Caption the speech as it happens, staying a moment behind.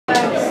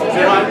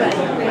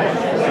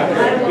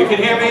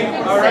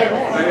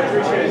I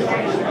appreciate it.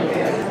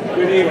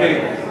 Good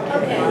evening.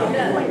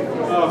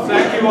 Oh,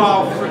 thank you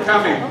all for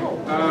coming.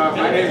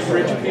 My name is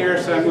Rich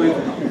Pierce. I'm with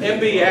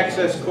MB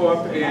Access Corp.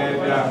 And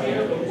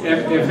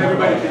if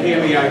everybody can hear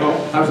me, I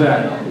hope. How's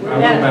that? A little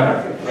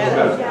better.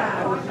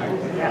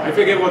 I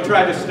figured we'll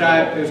try to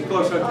start as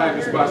close on time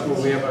as possible.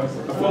 We have a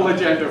full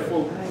agenda,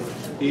 full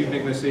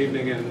evening this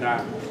evening. And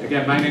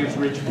again, my name is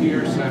Rich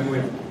Pierce. I'm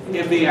with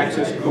MB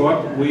Access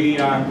Corp. We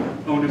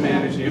own and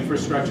manage the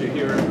infrastructure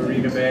here at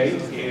Marina Bay,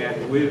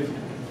 and with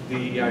the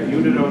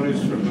unit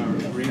owners from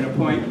Marina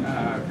Point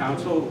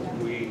Council,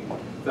 we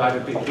thought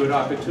it'd be a good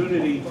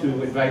opportunity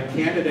to invite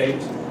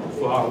candidates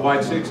for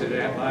Ward 6 and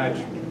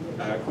at-large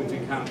Quincy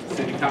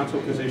City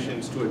Council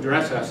positions to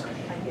address us.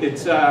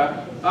 It's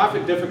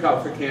often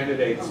difficult for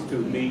candidates to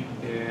meet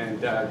and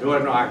door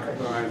knock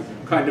on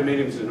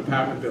condominiums and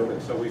apartment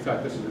buildings, so we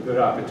thought this is a good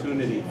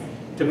opportunity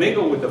to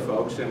mingle with the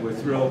folks, and we're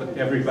thrilled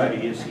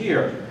everybody is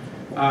here.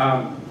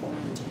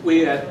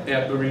 We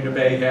at Marina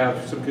Bay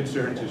have some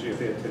concerns, as you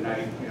hear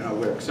tonight. You know,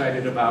 we're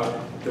excited about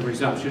the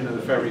resumption of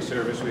the ferry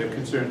service. We have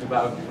concerns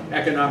about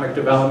economic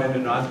development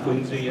in North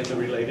Quincy and the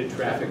related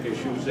traffic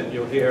issues, and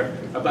you'll hear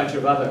a bunch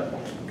of other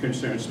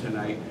concerns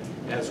tonight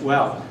as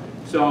well.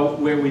 So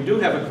where we do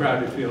have a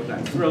crowded field,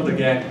 I'm thrilled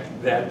again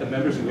that the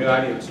members of the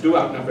audience do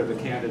outnumber the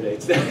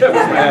candidates. That was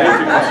my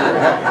major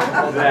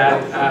concern.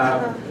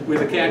 That where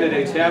the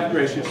candidates have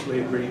graciously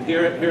agreed.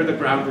 Here are the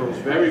ground rules,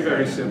 very,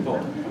 very simple.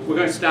 We're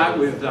going to start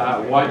with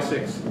Ward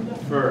 6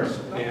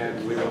 first,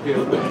 and we will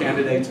hear the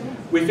candidates.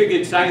 We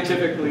figured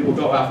scientifically we'll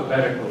go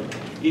alphabetically.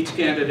 Each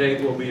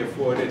candidate will be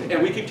afforded,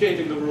 and we keep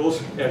changing the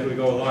rules as we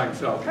go along,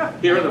 so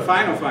here are the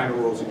final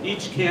rules.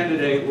 Each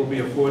candidate will be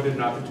afforded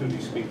an opportunity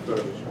to speak for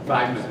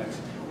 5 minutes,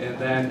 and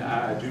then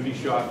Judy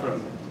Shaw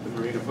from the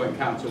Marina Point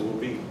Council will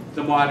be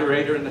the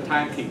moderator and the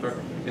timekeeper,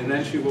 and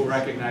then she will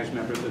recognize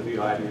members of the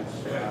audience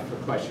for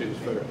questions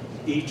for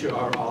each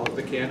or all of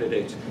the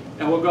candidates.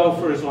 And we'll go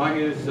for as long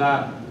as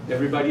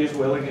everybody is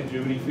willing and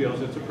Judy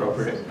feels it's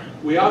appropriate.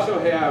 We also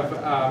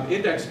have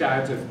index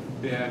cards, and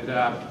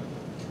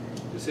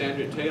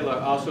Sandra Taylor,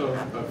 also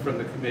from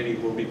the committee,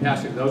 will be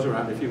passing those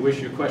around. If you wish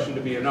your question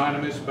to be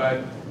anonymous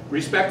but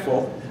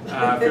respectful,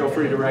 feel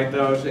free to write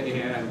those,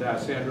 and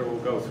Sandra will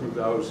go through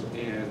those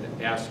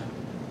and ask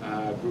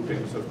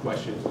groupings of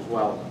questions as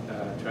well,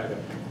 try to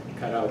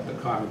cut out the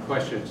common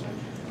questions.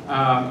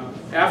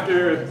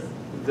 After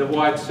the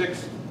Ward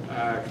 6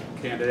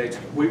 candidates,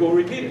 we will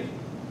repeat it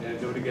and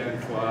do it again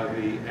for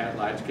the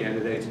at-large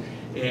candidates.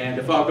 And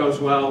if all goes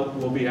well,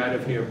 we'll be out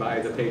of here by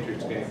the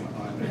Patriots game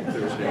on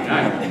Thursday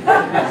night.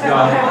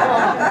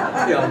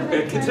 So, you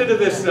know, consider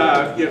this,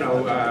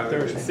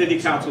 City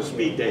Council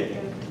speed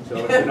dating. So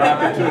it's an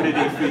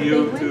opportunity for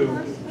you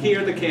to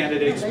hear the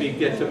candidates speak,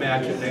 get to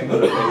match a name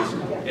of the face,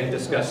 and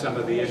discuss some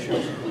of the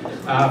issues.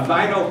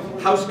 Final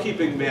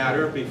housekeeping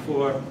matter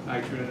before I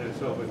turn this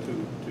over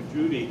to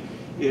Judy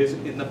is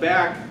in the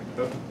back,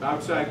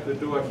 outside the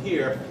door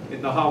here,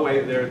 in the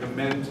hallway, there are the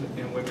men's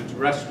and women's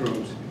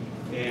restrooms.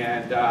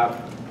 And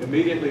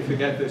immediately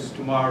forget this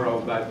tomorrow,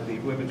 but the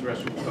women's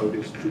restroom code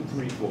is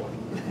 234.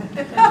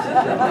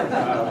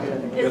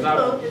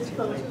 It's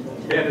posted.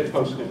 And it's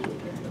posted.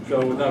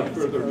 So without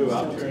further ado,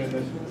 I'll turn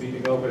this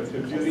meeting over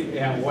to Judy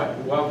and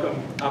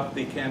welcome up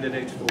the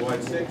candidates for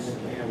Ward 6.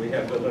 And we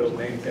have the little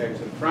name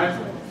tags in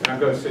front. And I'm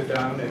going to sit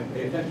down and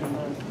pay attention.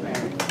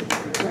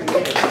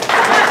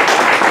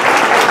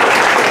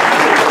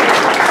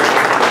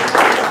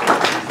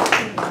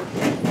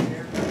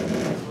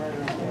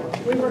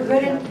 We were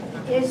good in,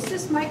 is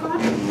this mic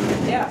on?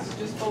 Yes,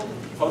 just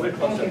hold it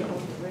closer.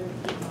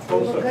 We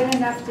were good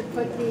enough to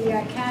put the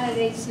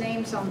candidates'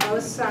 names on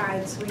both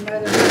sides. We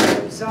know that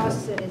we're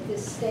exhausted at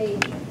this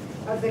stage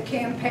of the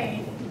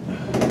campaign,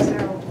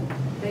 so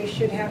they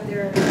should have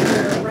their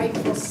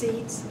rightful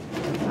seats.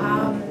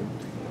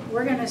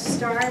 We're going to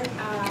start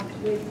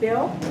with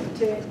Bill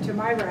to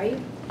my right,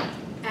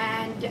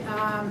 and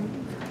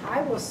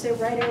I will sit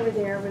right over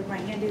there with my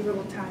handy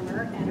little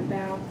timer, and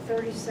about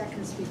 30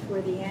 seconds before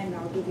the end,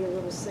 I'll give you a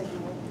little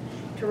signal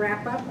to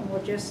wrap up, and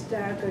we'll just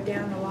go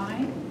down the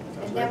line,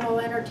 and then we'll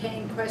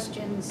entertain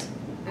questions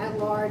at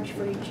large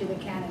for each of the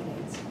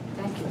candidates.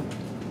 Thank you.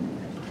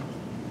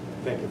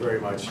 Thank you very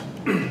much.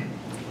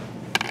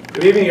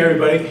 Good evening,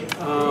 everybody.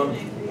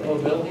 Hello,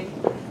 Bill.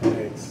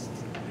 Thanks.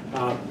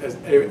 As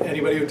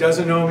anybody who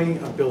doesn't know me,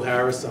 I'm Bill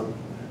Harris. I'm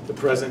the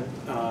present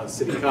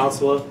city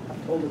councilor.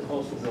 Hold it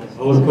close to Bill.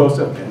 Hold it close,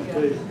 okay.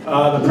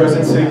 The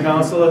present city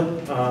councilor.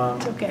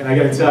 And I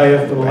got to tell you,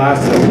 for the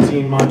last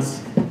 17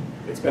 months,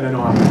 it's been an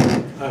honor.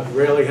 I've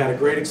really had a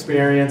great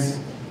experience,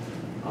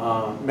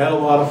 met a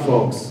lot of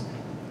folks.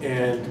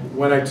 And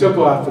when I took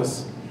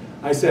office,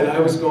 I said I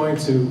was going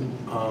to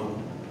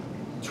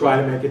try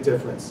to make a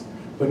difference.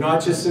 But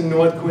not just in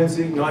North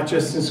Quincy, not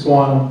just in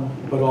Squantum,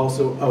 but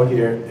also out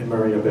here in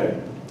Marina Bay.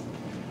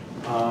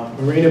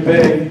 Marina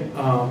Bay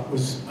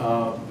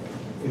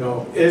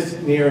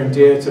is near and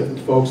dear to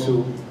folks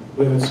who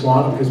live in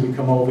Squantum because we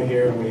come over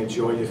here and we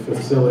enjoy your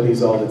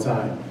facilities all the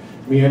time.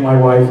 Me and my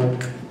wife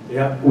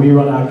Yeah, we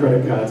run our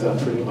credit cards up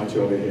pretty much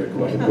over here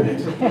quite a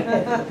bit.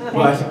 But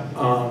let's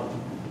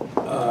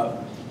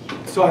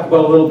talk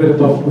about a little bit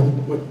about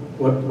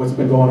what's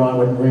been going on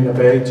with Marina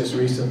Bay just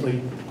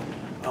recently.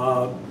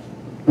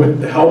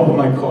 With the help of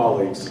my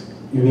colleagues,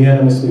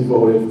 unanimously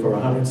voted for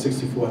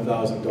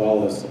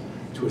 $164,000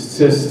 to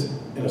assist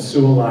in a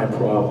sewer line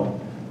problem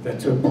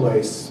that took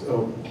place,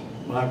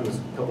 Mark, it was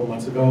a couple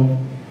months ago.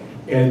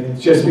 And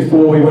just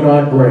before we went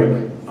on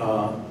break,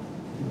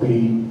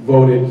 we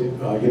voted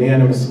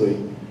unanimously,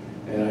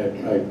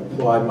 and I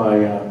applaud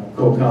my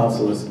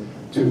co-councilors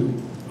to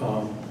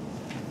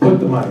put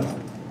the money.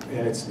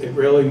 And it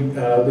really,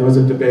 there was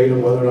a debate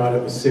on whether or not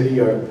it was city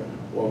or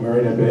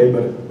Marina Bay,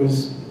 but it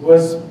was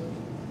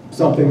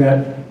something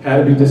that had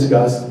to be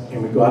discussed,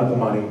 and we got the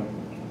money,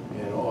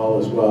 and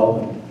all is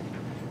well,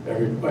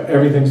 and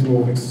everything's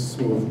moving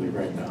smoothly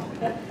right now.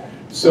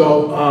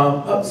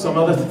 So some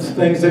other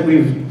things that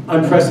we've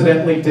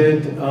unprecedentedly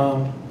did.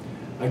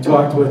 I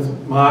talked with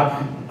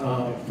Mark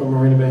from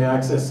Marina Bay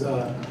Access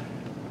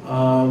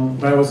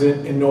when I was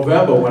in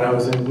November, when I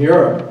was in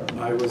Europe.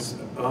 I was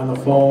on the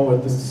phone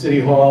with the City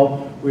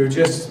Hall. We were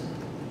just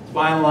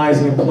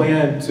finalizing a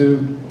plan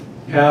to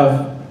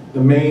have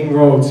the main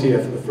roads here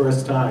for the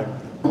first time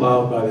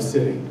plowed by the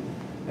city.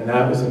 And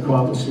that was an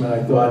accomplishment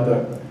I thought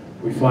that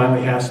we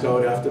finally hashed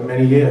out after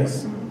many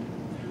years.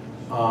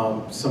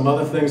 Some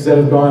other things that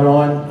have gone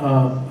on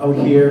out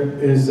here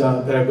is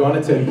that are going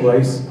to take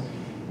place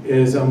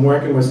is I'm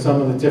working with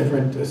some of the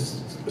different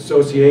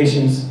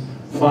associations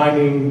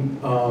finding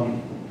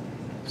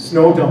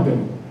snow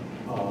dumping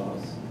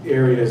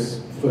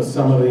areas for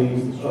some of the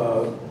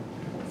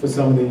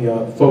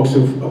folks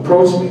who've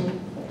approached me,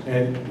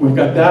 and we've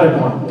got that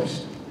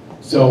accomplished.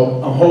 So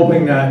I'm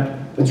hoping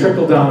that the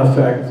trickle-down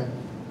effect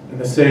and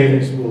the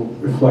savings will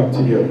reflect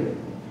to you.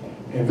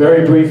 And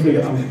very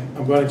briefly,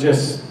 I'm going to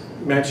just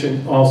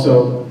mention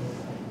also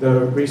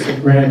the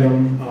recent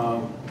random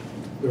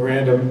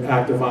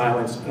act of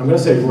violence. I'm going to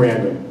say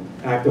random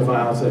act of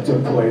violence that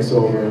took place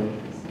over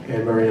in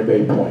Marina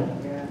Bay Point.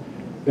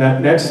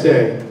 That next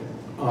day,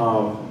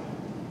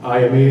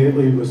 I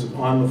immediately was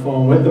on the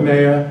phone with the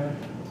mayor,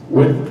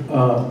 with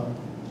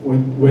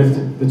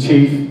the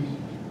chief.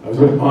 I was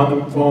on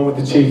the phone with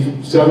the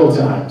chief several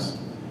times,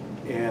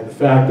 and the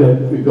fact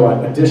that we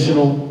got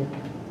additional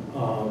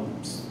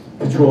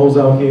patrols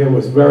out here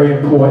was very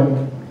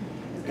important.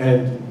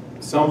 And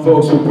some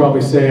folks would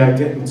probably say I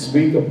didn't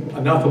speak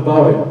enough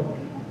about it,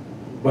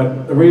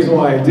 but the reason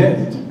why I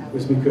didn't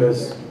was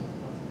because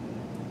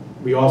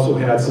we also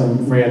had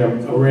some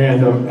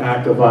random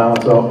act of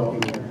violence out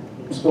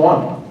in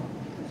Squamish.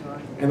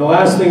 And the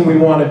last thing we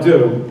want to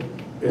do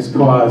is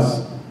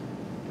cause,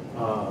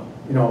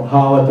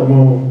 howl at the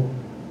moon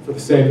for the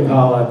sake of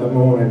howl at the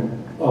moon, and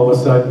all of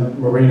a sudden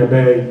Marina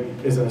Bay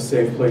isn't a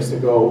safe place to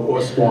go, or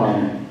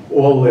Squamish,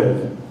 or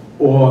live,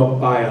 or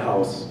buy a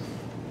house.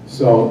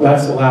 So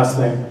that's the last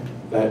thing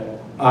that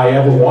I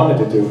ever wanted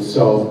to do.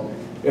 So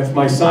if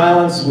my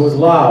silence was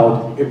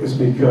loud, it was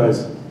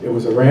because it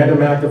was a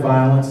random act of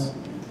violence.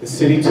 The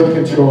city took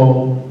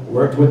control,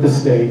 worked with the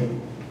state,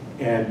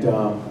 and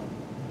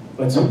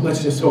let's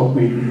just hope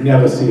we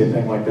never see a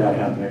thing like that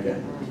happen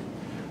again.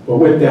 But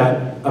with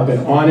that, I've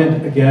been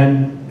honored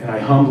again, and I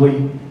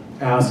humbly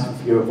ask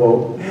for your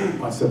vote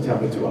on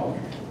September 12th.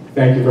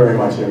 Thank you very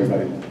much,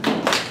 everybody.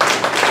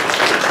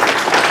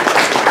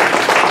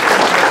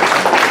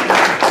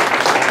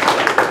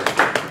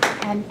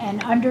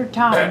 And under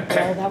time, so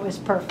that was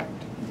perfect.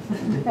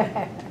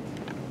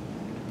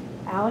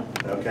 Alan?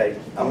 Okay,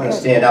 I'm going to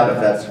stand up if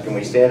that's, can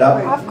we stand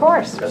up? Of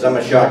course. Because I'm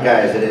a short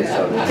guy as it is,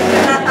 so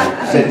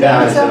sit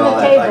down and all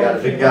that. I got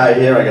a big guy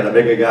here, I got a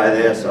bigger guy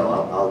there, so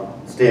I'll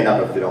stand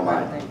up if you don't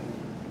mind.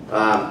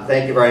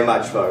 Thank you very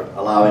much for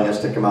allowing us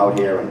to come out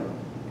here and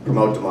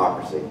promote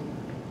democracy.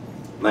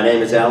 My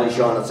name is Alie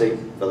Shaughnessy,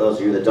 for those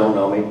of you that don't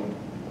know me.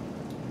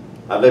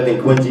 I've lived in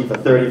Quincy for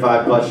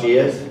 35 plus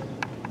years.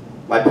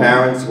 My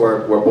parents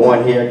were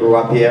born here, grew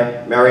up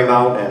here,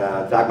 Marymount, and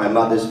in fact my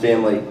mother's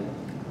family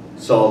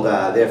sold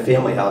their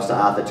family house to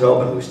Arthur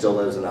Tobin, who still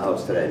lives in the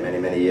house today, many,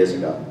 many years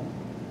ago.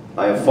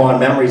 I have fond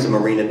memories of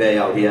Marina Bay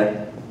out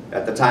here.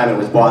 At the time it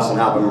was Boston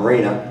Harbor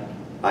Marina.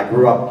 I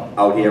grew up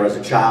out here as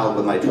a child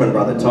with my twin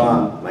brother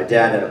Tom. My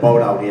dad had a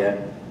boat out here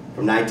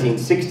from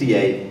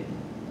 1968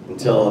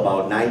 until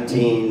about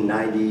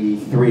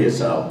 1993 or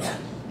so.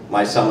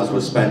 My summers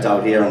were spent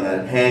out here in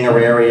the hangar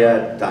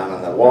area, down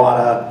on the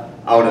water,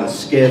 out in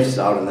skiffs,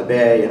 out in the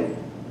bay, and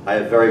I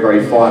have very,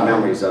 very fond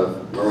memories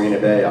of Marina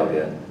Bay out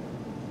here.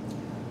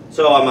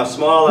 So I'm a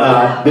small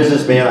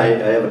businessman. I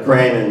have a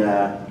crane and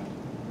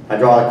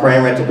hydraulic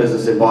crane rental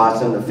business in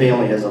Boston. The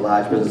family has a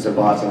large business in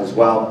Boston as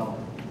well.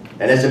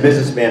 And as a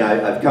businessman,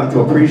 I've come to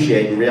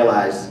appreciate and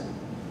realize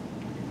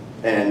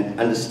and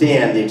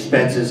understand the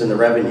expenses and the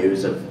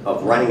revenues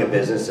of running a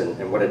business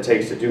and what it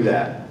takes to do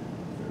that.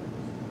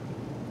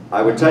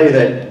 I would tell you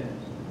that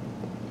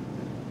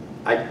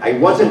I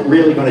wasn't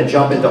really going to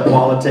jump into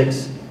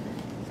politics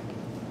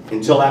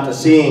until after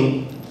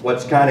seeing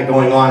what's kind of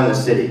going on in the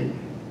city.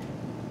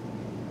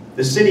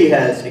 the city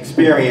has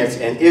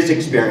experienced and is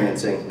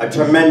experiencing a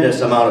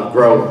tremendous amount of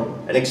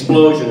growth, an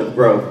explosion of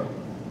growth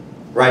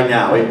right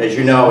now. As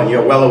you know, and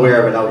you're well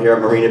aware of it out here at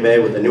Marina Bay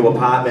with the new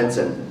apartments,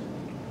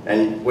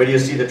 and where do you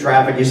see the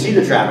traffic? You see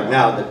the traffic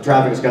now. The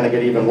traffic is going to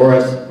get even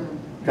worse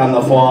come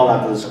the fall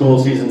after the school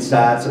season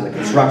starts and the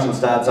construction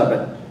starts up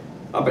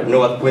at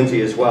North Quincy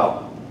as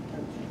well.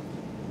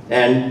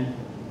 And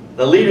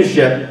the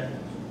leadership,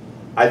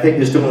 I think,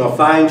 is doing a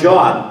fine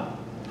job.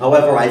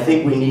 However, I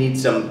think we need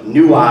some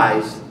new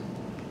eyes,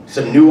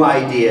 some new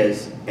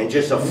ideas, and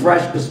just a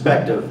fresh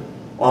perspective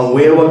on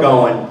where we're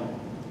going,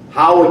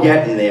 how we're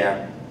getting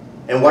there,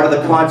 and what are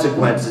the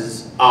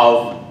consequences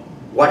of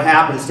what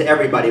happens to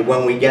everybody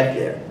when we get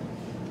there.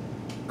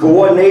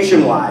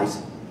 Coordination-wise,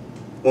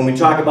 when we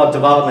talk about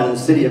development in the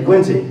city of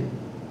Quincy,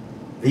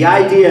 the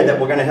idea that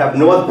we're going to have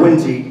North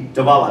Quincy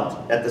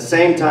developed at the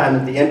same time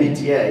that the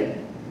MBTA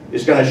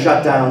is going to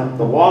shut down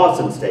the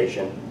Wollaston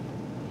station,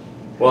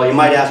 well, you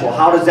might ask, well,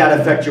 how does that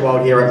affect you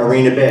out here at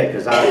Marina Bay?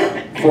 Because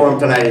our forum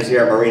tonight is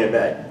here at Marina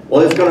Bay.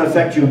 Well, it's going to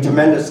affect you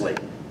tremendously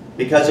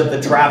because of the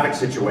traffic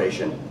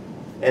situation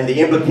and the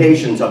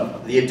implications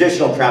of the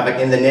additional traffic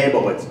in the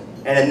neighborhoods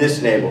and in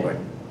this neighborhood.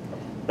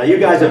 Now, you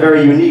guys are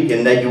very unique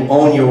in that you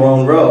own your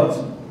own roads.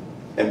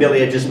 And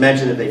Billy had just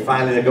mentioned that they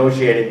finally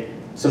negotiated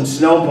some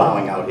snow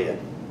plowing out here.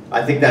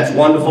 I think that's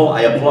wonderful.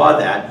 I applaud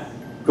that.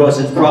 Of course,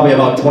 it's probably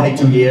about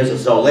 22 years or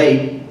so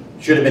late.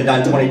 Should have been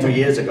done 22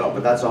 years ago,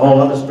 but that's a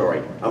whole other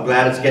story. I'm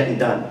glad it's getting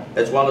done,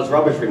 as well as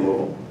rubbish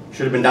removal.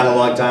 Should have been done a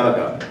long time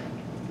ago.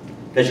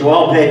 Because you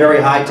all pay very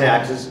high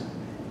taxes,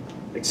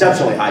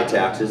 exceptionally high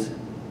taxes,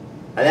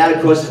 and that,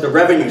 of course, is the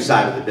revenue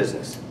side of the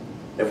business,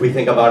 if we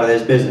think about it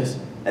as business.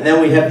 And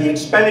then we have the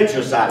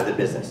expenditure side of the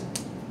business.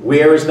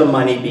 Where is the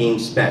money being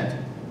spent?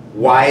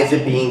 Why is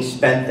it being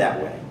spent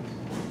that way?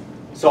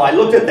 So I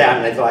looked at that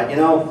and I thought, you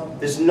know,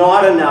 there's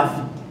not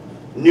enough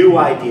new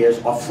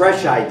ideas or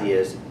fresh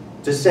ideas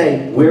to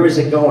say, where is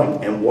it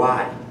going and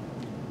why?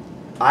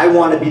 I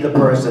want to be the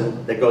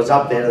person that goes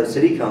up there to the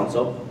city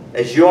council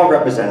as your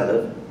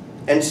representative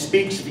and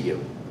speaks for you,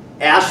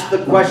 asks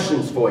the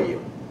questions for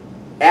you,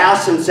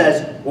 asks and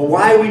says, well,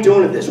 why are we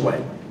doing it this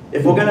way?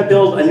 If we're going to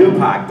build a new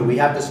park, do we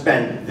have to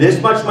spend this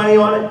much money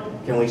on it?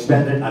 Can we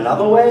spend it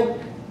another way?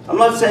 I'm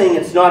not saying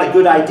it's not a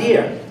good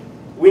idea.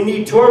 We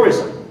need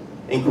tourism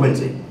in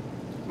Quincy.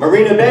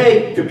 Marina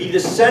Bay could be the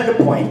center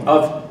point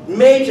of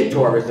major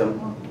tourism,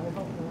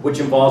 which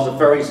involves a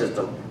ferry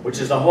system, which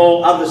is a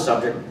whole other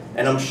subject,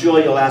 and I'm sure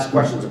you'll ask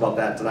questions about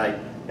that tonight,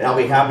 and I'll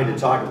be happy to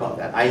talk about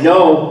that. I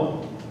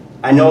know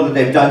that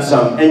they've done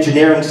some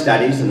engineering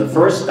studies, and the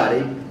first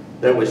study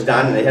that was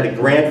done, and they had a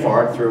grant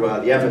for it through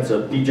the efforts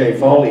of PJ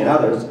Foley and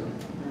others,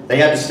 they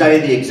had to study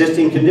the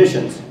existing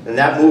conditions, and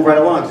that moved right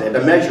along, so they had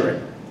to measure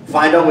it,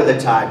 find out where the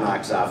tide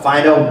marks are,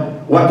 find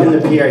out what can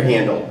the pier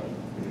handle,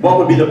 what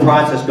would be the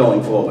process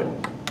going forward.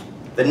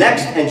 The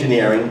next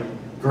engineering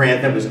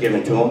grant that was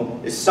given to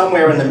them is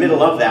somewhere in the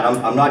middle of that.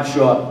 I'm not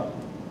sure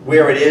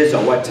where it is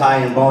or what Ty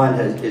and Bond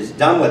is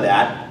done with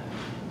that.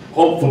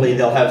 Hopefully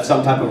they'll have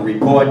some type of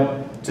report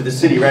to the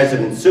city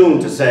residents soon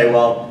to say,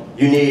 well,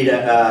 you need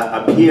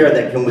a pier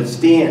that can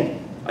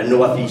withstand a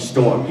northeast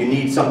storm. You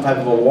need some type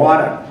of a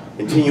water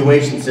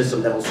continuation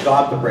system that will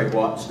stop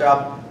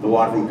the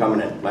water from coming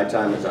in. My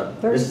time is up.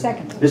 30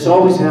 seconds. This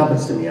always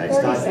happens to me. I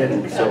start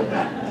getting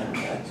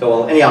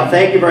so anyhow,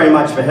 thank you very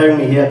much for having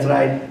me here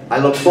tonight. I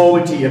look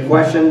forward to your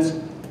questions.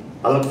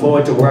 I look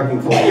forward to working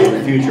for you in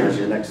the future as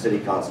your next city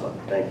councilor.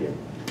 Thank you.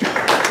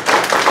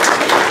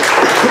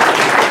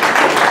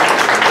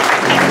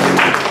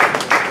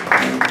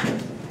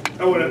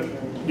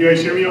 You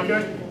guys hear me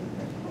okay?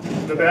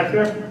 In the back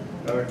there?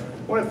 All right.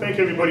 I want to thank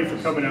everybody for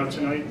coming out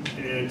tonight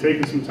and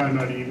taking some time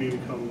out of the evening to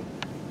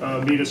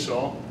come meet us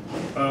all.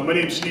 My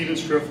name's Stephen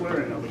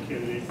Striffler, and I'm a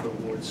candidate for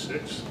Ward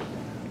 6.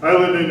 I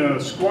live in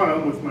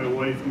Squantum with my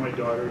wife and my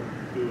daughter,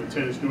 who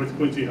attends North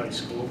Quincy High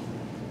School.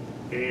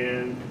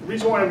 And the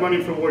reason why I'm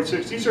running for Ward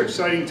 6, these are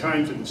exciting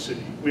times in the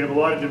city. We have a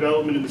lot of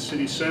development in the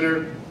city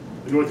center,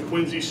 the North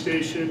Quincy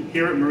station,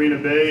 here at Marina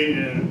Bay,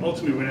 and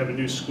ultimately we're going to have a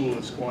new school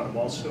at Squantum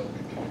also.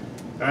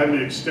 I have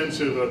an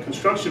extensive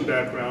construction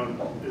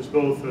background as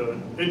both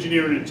an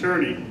engineer and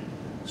attorney,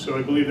 so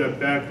I believe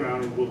that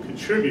background will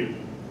contribute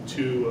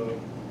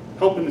to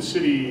helping the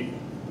city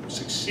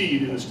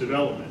succeed in this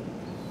development.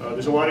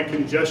 There's a lot of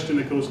congestion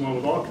that goes along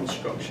with all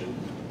construction,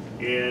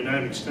 and I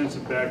have an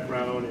extensive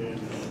background in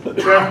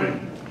traffic,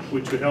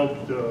 which would help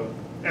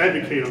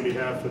advocate on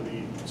behalf of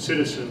the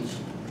citizens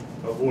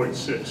of Ward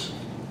 6.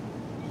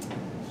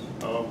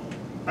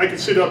 I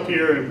could sit up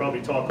here and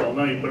probably talk all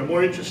night, but I'm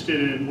more interested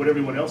in what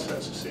everyone else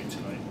has to say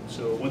tonight.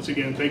 So once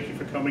again, thank you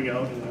for coming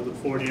out, and I look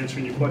forward to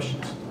answering your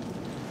questions.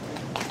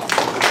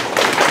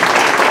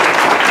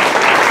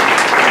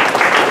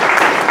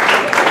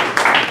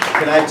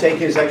 Can I take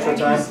his extra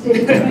time?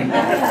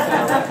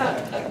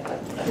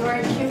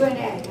 During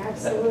Q&A,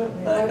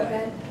 absolutely.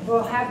 And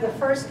we'll have the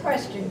first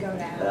question go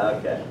down.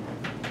 Okay.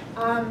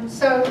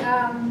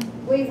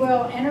 We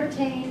will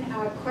entertain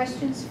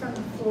questions from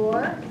the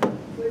floor.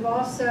 We've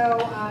also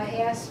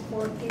asked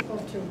for people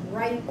to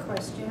write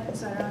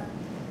questions.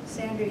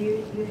 Sandra,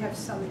 you have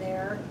some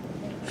there.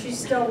 She's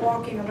still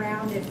walking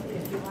around if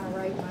you want to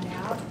write one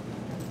out.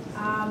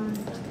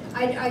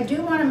 I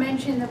do want to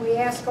mention that we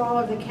ask all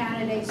of the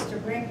candidates to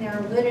bring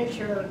their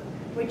literature,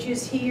 which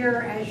is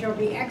here as you'll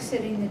be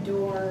exiting the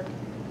door,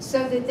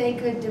 so that they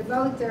could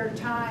devote their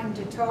time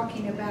to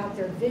talking about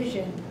their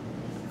vision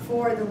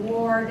for the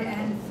ward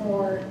and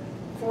for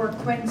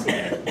Quincy,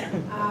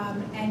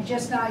 and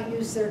just not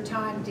use their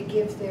time to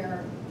give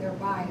their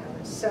bios.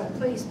 So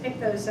please pick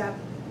those up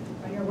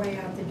on your way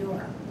out the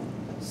door.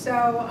 So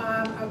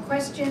a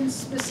question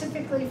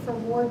specifically for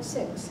Ward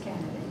 6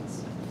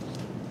 candidates.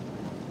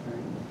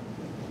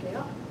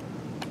 Gail?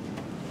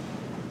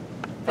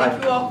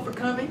 Thank you all for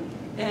coming,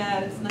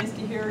 and it's nice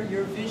to hear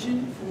your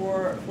vision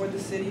for the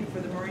city, for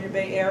the Marina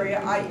Bay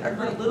area. I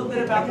heard a little bit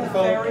about the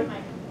ferry.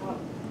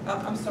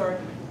 I'm sorry.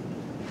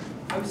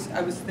 I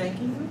was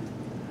thanking you.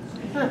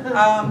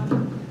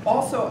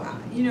 Also,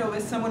 you know,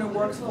 as someone who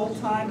works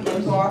full-time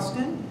in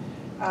Boston,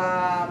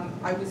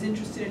 I was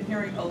interested in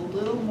hearing a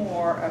little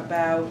more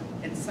about,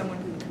 and someone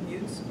who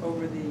commutes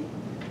over the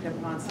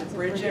Neponset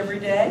Bridge every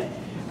day,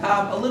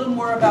 a little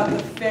more about the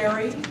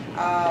ferry,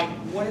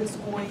 what it's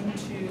going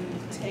to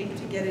take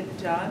to get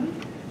it done,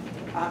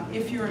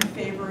 if you're in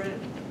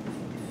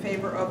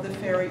favor of the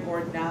ferry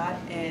or not,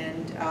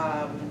 and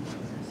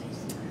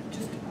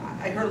just,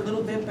 I heard a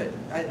little bit, but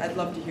I'd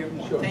love to hear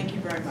more. Sure. Thank you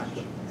very much.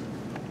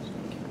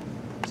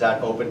 Is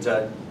that open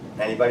to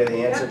anybody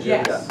to answer?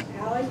 Yep. Yes.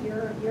 Alie,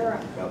 you're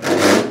up.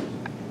 Okay.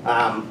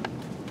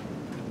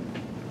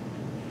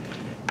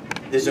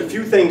 There's a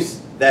few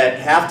things that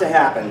have to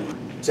happen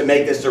to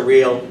make this a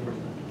real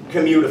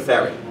commuter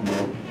ferry.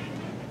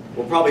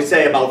 We'll probably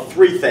say about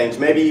 3 things,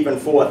 maybe even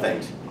 4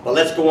 things. But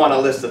let's go on a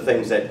list of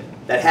things that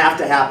have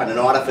to happen in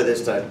order for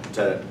this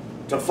to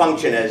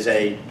function as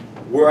a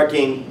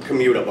working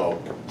commuter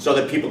boat so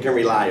that people can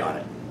rely on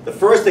it. The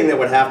first thing that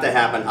would have to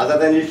happen, other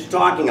than just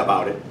talking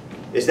about it,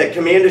 is that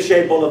Commander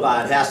Shea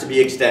Boulevard has to be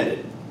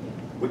extended.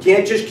 We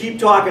can't just keep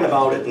talking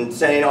about it and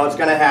saying, oh, it's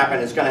going to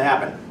happen, it's going to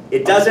happen.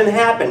 It doesn't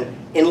happen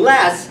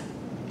unless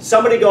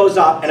somebody goes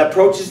up and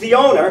approaches the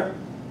owner,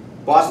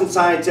 Boston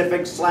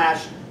Scientific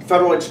 /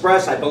 Federal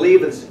Express, I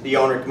believe it's the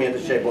owner of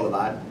Commander Shea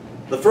Boulevard.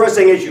 The first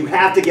thing is you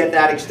have to get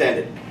that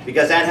extended,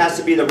 because that has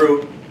to be the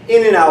route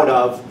in and out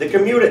of the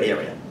commuter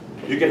area.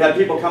 You could have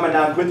people coming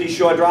down Quincy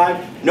Shore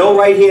Drive, no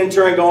right-hand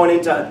turn going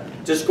into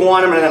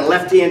Squantum, and then a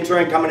left-hand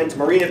turn coming into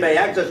Marina Bay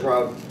Access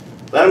Road.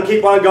 Let them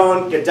keep on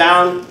going, get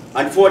down.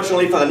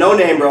 Unfortunately, for the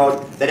no-name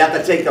road, they'd have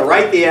to take the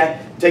right there,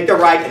 take the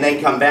right, and then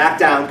come back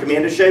down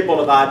Commander Shea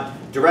Boulevard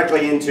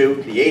directly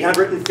into the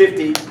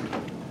 850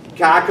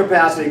 car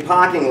capacity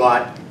parking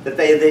lot that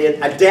they had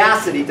the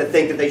audacity to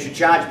think that they should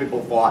charge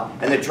people for,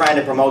 and they're trying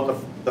to promote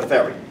the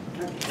ferry.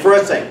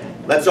 First thing,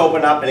 let's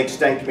open up and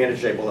extend Commander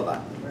Shea Boulevard.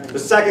 The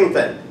second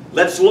thing,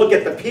 let's look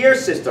at the pier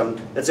system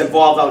that's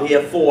involved out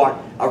here for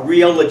a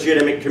real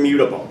legitimate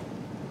commuter boat.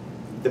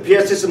 The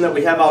pier system that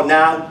we have out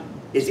now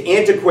is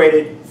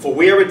antiquated for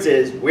where it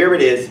is,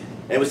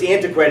 and it was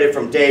antiquated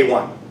from day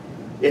one.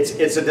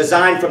 It's a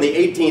design from the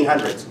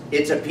 1800s.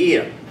 It's a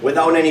pier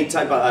without any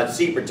type of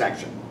sea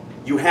protection.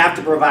 You have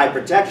to provide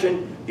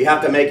protection, you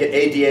have to make it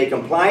ADA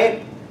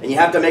compliant, and you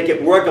have to make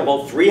it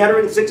workable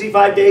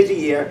 365 days a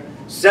year,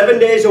 7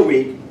 days a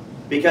week,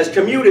 because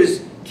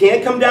commuters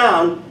can't come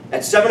down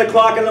at 7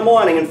 o'clock in the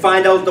morning and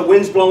find out the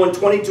wind's blowing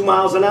 22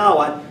 miles an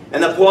hour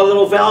and the poor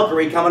little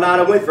Valkyrie coming out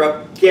of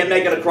Winthrop can't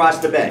make it across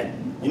the bay.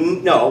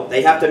 No,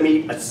 they have to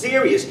meet a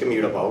serious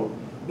commuter boat,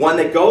 one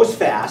that goes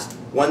fast,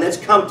 one that's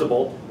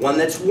comfortable, one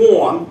that's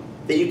warm,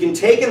 that you can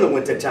take in the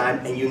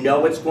wintertime, and you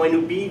know it's going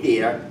to be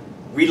there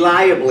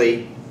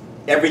reliably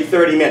every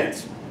 30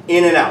 minutes,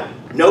 in and out.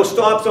 No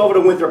stops over to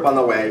Winthrop on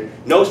the way,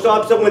 no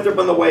stops at Winthrop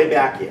on the way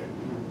back here.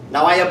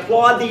 Now I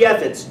applaud the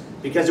efforts,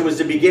 because it was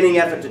the beginning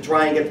effort to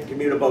try and get the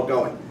commuter boat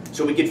going,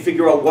 so we could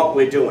figure out what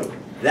we're doing.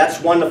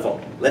 That's wonderful.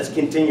 Let's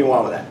continue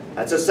on with that.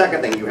 That's the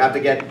second thing. You have to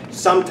get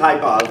some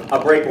type of a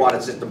breakwater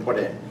system put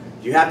in.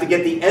 You have to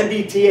get the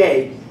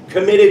MBTA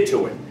committed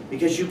to it,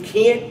 because you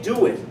can't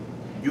do it.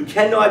 You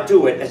cannot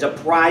do it as a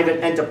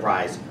private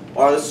enterprise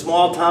or the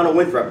small town of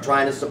Winthrop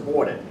trying to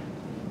support it.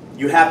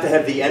 You have to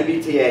have the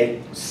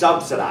MBTA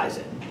subsidize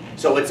it.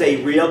 So it's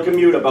a real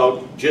commuter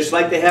boat, just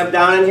like they have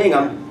down in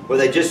Hingham, where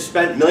they just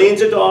spent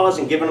millions of dollars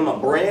and given them a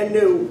brand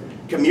new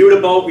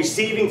commuter boat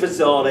receiving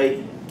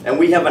facility. And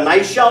we have a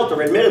nice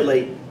shelter,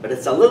 admittedly, but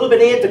it's a little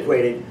bit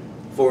antiquated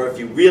for if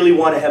you really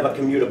want to have a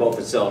commuter boat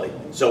facility.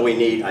 So we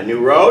need a new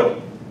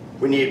road,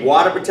 we need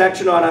water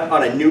protection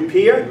on a new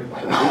pier,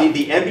 we need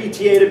the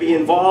MBTA to be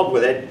involved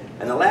with it,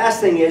 and the last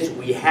thing is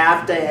we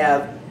have to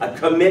have a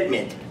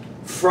commitment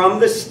from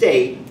the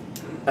state,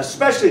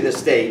 especially the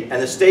state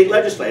and the state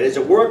legislators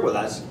that work with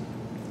us,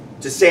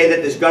 to say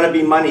that there's going to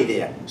be money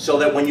there, so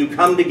that when you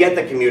come to get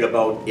the commuter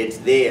boat, it's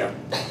there.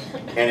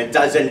 And it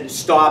doesn't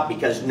stop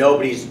because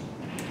nobody's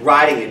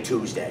riding it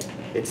Tuesday.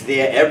 It's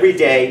there every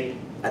day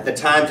at the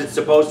times it's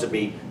supposed to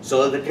be,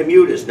 so that the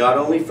commuters, not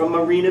only from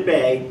Marina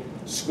Bay,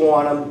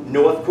 Squantum,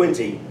 North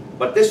Quincy,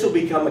 But this will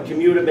become a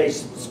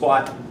commuter-based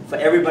spot for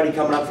everybody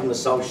coming up from the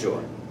South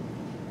Shore.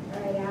 All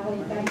right,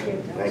 Alie, thank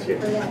you. Thank you.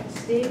 For that.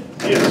 Steve?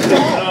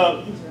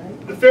 Yes,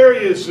 the ferry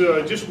is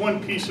just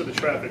one piece of the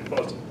traffic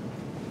puzzle.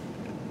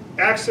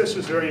 Access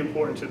is very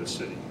important to the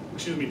city,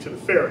 to the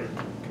ferry,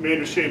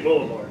 Commander Shea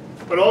Boulevard.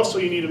 But also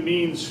you need a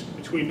means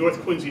between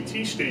North Quincy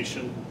T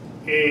Station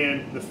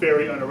and the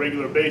ferry on a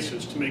regular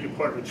basis to make it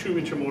part of a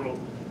true intermodal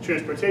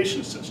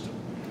transportation system.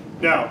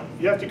 Now,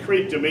 you have to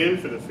create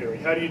demand for the ferry.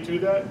 How do you do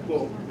that?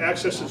 Well,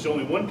 access is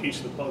only one piece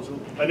of the puzzle.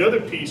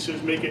 Another piece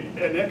is make it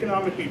an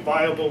economically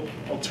viable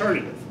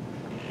alternative.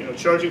 You know,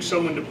 charging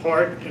someone to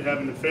park and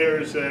having the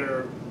fares that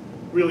are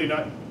really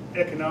not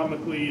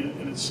economically an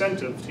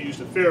incentive to use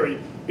the ferry,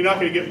 you're not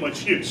going to get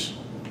much use.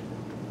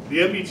 The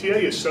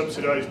MBTA is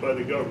subsidized by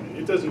the government.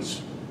 It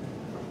doesn't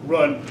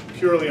run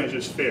purely on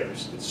just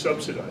fares. It's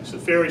subsidized. The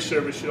ferry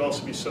service should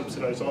also be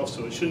subsidized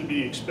also. It shouldn't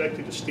be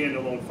expected to stand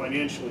alone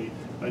financially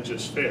on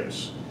just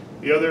fares.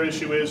 The other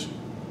issue is,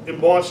 in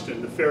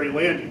Boston, the ferry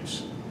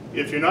landings.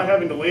 If you're not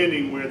having the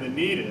landing where the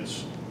need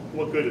is,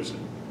 what good is it?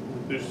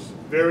 The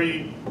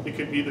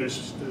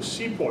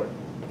seaport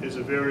is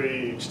a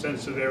very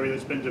extensive area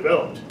that's been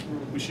developed.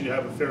 We should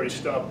have a ferry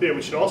stop there.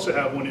 We should also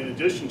have one in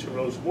addition to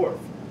Rose Wharf.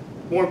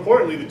 More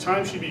importantly, the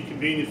time should be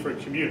convenient for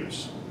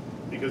commuters,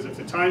 because if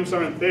the times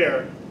aren't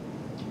there,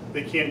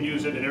 they can't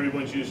use it and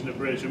everyone's using the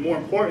bridge. And more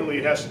importantly,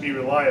 it has to be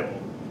reliable.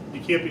 You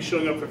can't be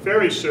showing up for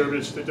ferry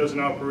service that doesn't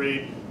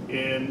operate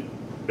in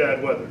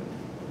bad weather.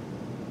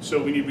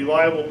 So we need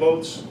reliable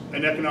boats,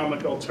 an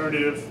economic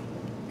alternative,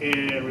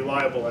 and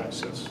reliable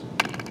access.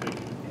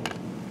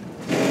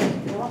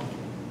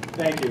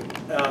 Thank you.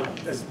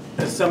 As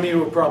some of you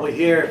were probably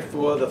here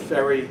for the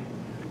ferry,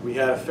 we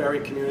had a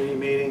ferry community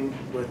meeting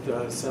with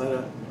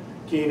Senator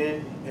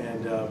Keenan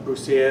and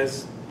Bruce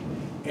Ayers,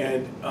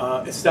 and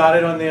it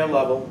started on their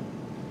level.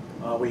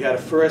 We had a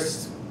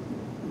first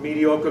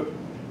mediocre,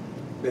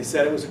 they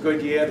said it was a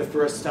good year the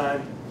first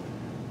time.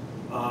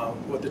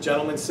 What the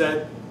gentleman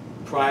said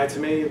prior to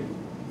me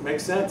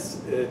makes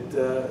sense.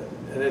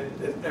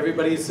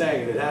 Everybody is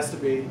saying it has to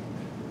be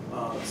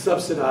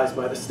subsidized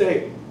by the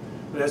state.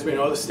 But as we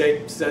know, the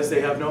state says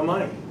they have no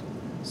money.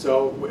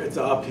 So it's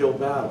an uphill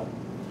battle.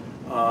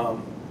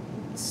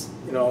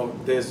 You know,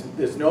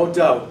 there's no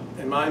doubt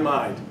in my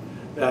mind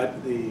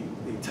that the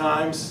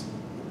times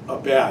are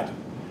bad.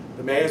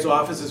 The mayor's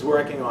office is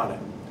working on it.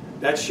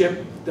 That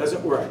ship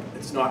doesn't work.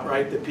 It's not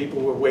right that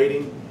people were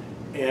waiting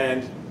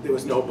and there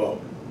was no boat.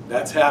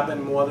 That's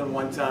happened more than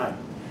one time.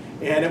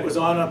 And it was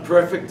on a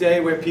perfect day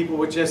where people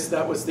were just,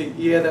 that was the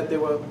year that they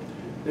were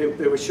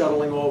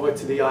shuttling over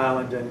to the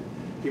island and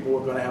people were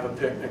going to have a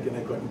picnic and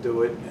they couldn't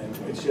do it. And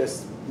it's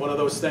just one of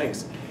those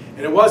things.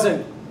 And it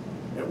wasn't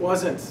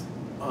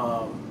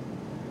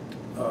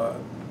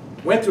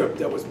Winthrop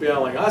that was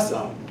bailing us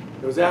out.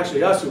 It was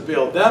actually us who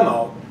bailed them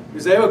out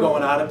because they were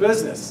going out of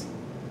business.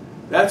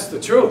 That's the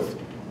truth.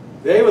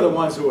 They were the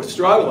ones who were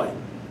struggling,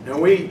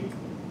 and we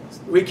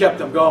kept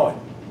them going.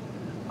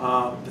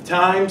 The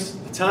times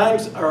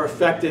are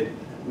affected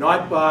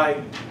not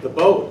by the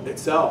boat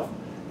itself.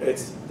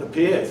 It's the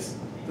piers.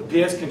 The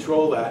piers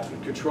control that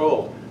and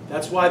controlled.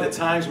 That's why the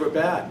times were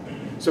bad.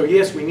 So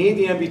yes, we need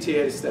the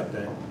MBTA to step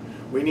in.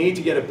 We need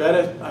to get a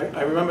better,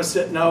 I remember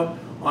sitting out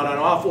on an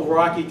awful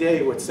rocky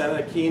day with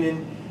Senator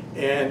Keenan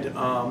and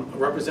a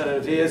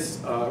representative, his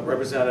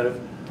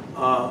representative,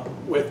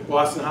 with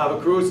Boston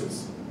Harbor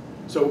Cruises.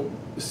 So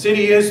the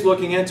city is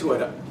looking into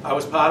it. I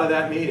was part of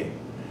that meeting.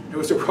 It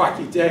was a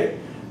rocky day.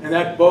 And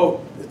that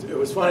boat, it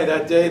was funny,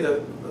 that day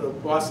the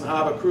Boston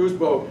Harbor cruise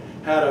boat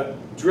had to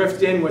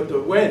drift in with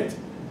the wind.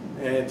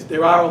 And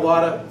there are a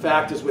lot of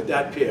factors with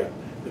that pier.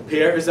 The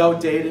pier is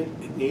outdated,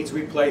 it needs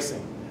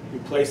replacing.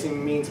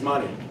 Replacing means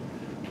money.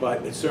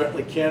 But it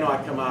certainly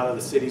cannot come out of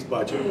the city's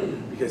budget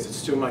because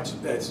it's too much,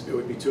 it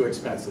would be too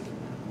expensive.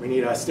 We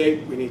need our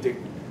state, we need to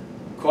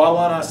call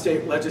on our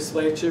state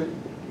legislature,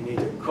 we need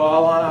to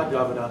call on our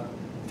governor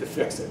to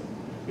fix it.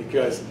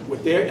 Because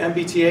with their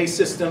MBTA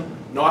system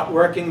not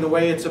working the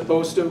way it's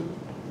supposed to,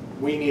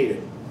 we need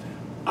it.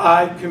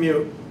 I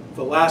commute for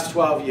the last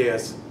 12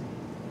 years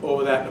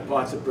over that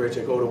Neponset Bridge.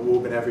 I go to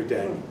Woburn every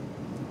day,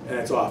 and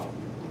it's awful.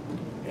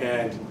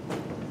 And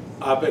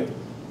I've been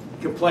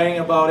complaining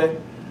about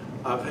it.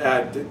 I've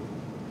had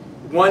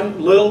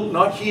one little,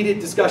 not heated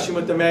discussion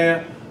with the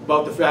mayor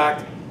about the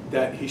fact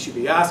that he should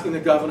be asking the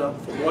governor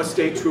for more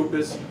state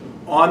troopers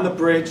on the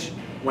bridge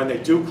when they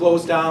do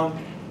close down,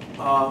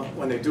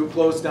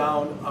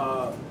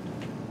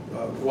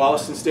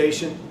 Wollaston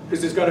Station,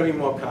 because there's going to be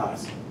more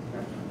cars.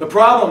 The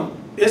problem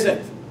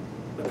isn't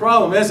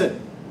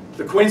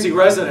the Quincy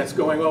residents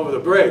going over the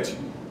bridge,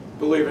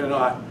 believe it or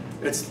not.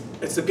 It's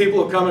the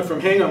people who are coming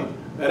from Hingham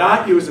that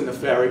aren't using the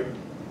ferry,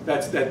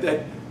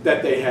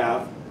 that they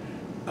have,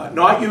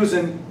 not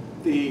using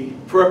the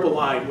Purple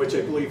Line, which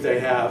I believe they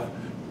have,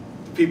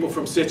 people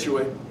from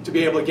Situate, to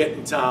be able to get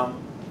in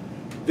town.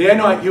 They're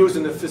not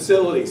using the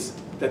facilities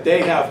that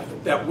they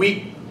have, that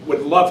we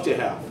would love to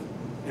have,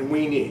 and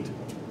we need.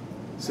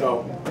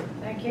 So,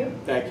 thank you.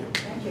 Thank you.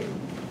 Thank you.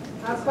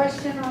 A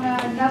question on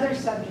another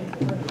subject,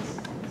 please.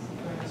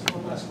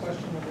 last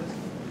question on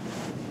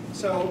this.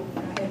 So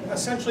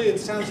essentially, it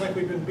sounds like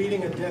we've been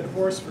beating a dead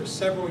horse for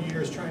several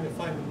years trying to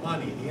find the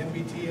money. The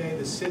MBTA,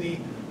 the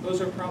city, those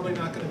are probably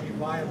not going to be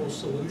viable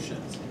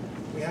solutions.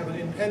 We have an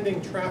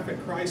impending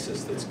traffic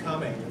crisis that's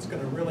coming. It's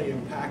going to really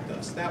impact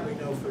us. That we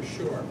know for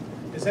sure.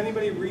 Has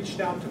anybody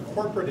reached out to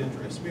corporate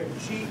interests? We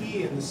have GE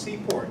in the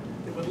seaport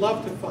that would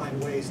love to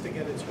find ways to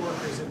get its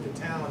workers into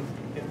town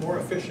in more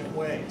efficient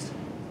ways.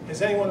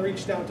 Has anyone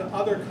reached out to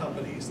other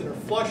companies that are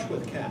flush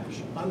with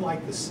cash,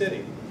 unlike the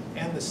city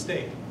and the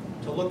state,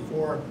 to look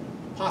for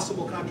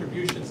possible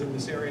contributions in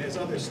this area as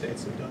other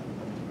states have done?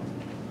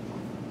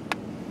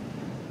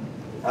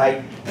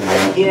 I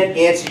can't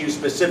answer you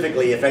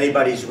specifically if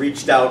anybody's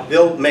reached out.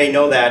 Bill may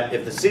know that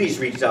if the city's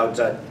reached out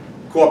to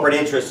corporate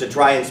interests to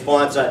try and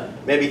sponsor,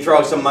 maybe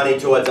throw some money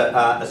towards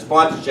a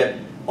sponsorship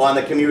on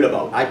the commuter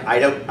boat. I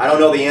don't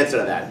know the answer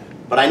to that.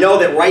 But I know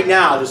that right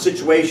now the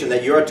situation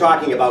that you're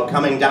talking about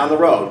coming down the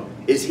road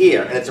is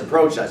here and it's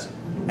approached us.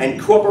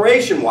 And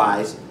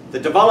corporation-wise, the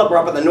developer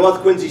up at the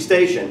North Quincy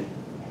station,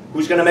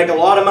 who's going to make a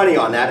lot of money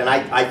on that, and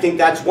I think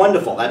that's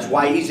wonderful. That's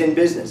why he's in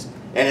business.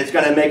 And it's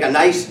going to make a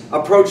nice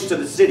approach to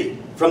the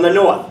city from the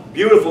north.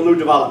 Beautiful new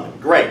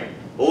development. Great.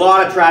 A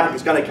lot of traffic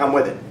is going to come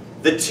with it.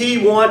 The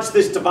T wants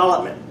this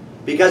development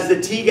because the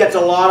T gets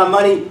a lot of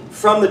money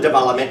from the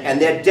development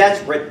and they're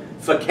desperate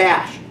for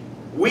cash.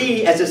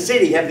 We as a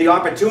city have the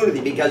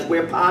opportunity, because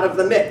we're part of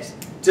the mix,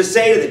 to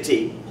say to the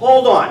T,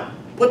 hold on,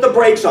 put the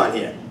brakes on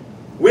here.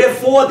 We're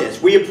for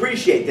this. We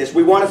appreciate this.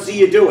 We want to see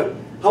you do it.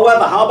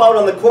 However, how about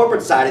on the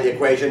corporate side of the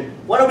equation?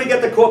 Why don't we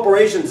get the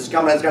corporations that's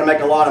coming that's going to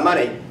make a lot of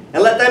money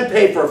and let them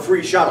pay for a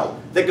free shuttle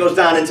that goes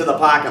down into the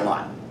parking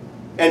lot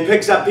and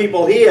picks up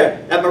people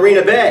here at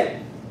Marina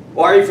Bay,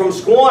 or even from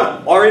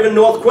Squantum, or even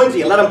North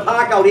Quincy, and let them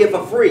park out here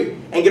for free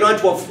and get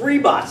onto a free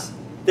bus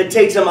that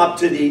takes them up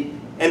to the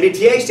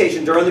MBTA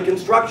station during the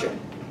construction.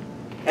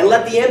 And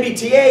let the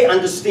MBTA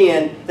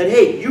understand that,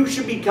 hey, you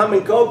should be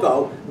coming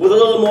Cocoa with a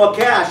little more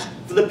cash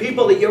for the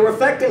people that you're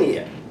affecting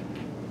here.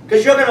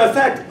 Because you're going to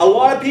affect a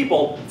lot of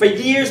people for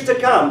years to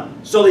come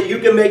so that you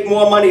can make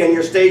more money on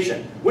your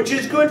station, which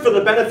is good for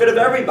the benefit of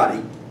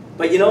everybody.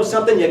 But you know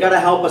something? You got to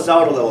help us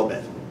out a little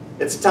bit.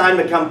 It's time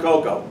to come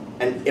Cocoa.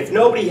 And if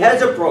nobody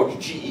has approached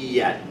GE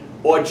yet,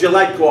 or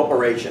Gillette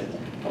Corporation,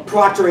 or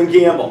Procter &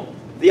 Gamble,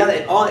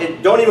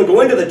 don't even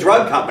go into the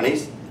drug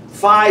companies,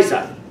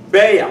 Pfizer,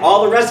 Bayer,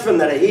 all the rest of them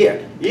that are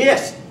here.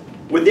 Yes,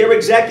 would their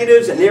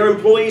executives and their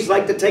employees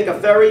like to take a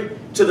ferry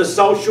to the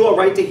South Shore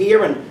right to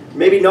here, and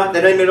maybe not,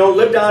 they don't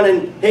live down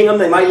in Hingham,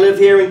 they might live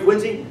here in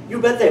Quincy?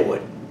 You bet they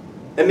would.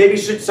 And maybe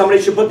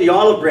somebody should put the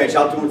olive branch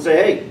out to them and say,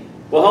 hey,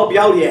 we'll help you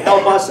out here,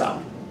 help us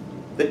out.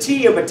 The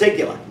T in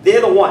particular,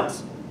 they're the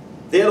ones.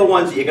 They're the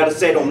ones that you got to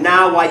say to them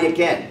now while you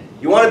can.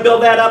 You want to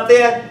build that up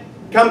there?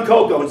 Come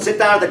Cocoa and sit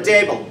down at the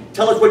table.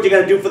 Tell us what you're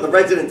going to do for the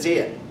residents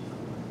here.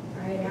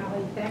 All right,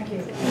 Alie, thank you.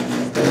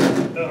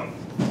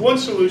 One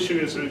solution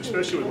is,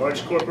 especially with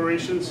large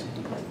corporations,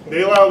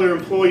 they allow their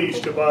employees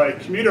to buy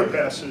commuter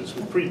passes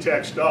with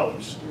pre-tax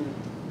dollars.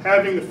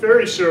 Having the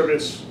ferry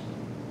service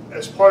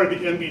as part of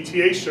the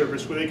MBTA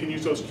service, where they can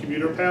use those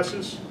commuter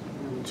passes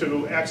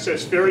to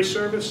access ferry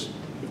service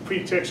with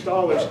pre-tax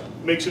dollars,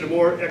 makes it a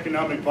more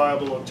economic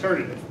viable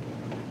alternative.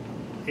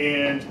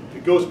 And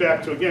it goes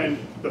back to, again,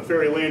 the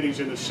ferry landings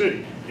in the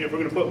city. If we're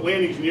going to put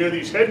landings near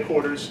these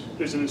headquarters,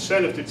 there's an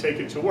incentive to take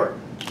it to work.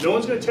 No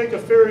one's going to take a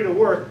ferry to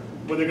work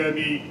when they're going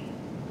to be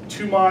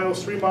 2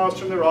 miles, 3 miles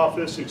from their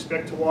office,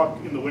 expect to walk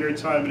in the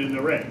wintertime and in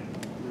the rain.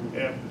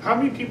 How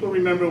many people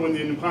remember when the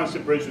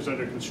Neponset Bridge was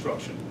under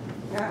construction?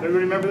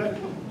 Everybody remember that?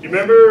 Do you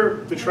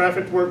remember the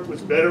traffic work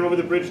was better over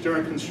the bridge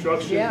during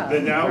construction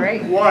than now?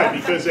 Right. Why?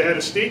 Because they had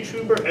a state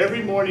trooper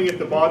every morning at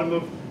the bottom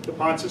of the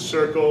Ponset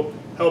Circle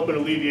helping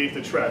alleviate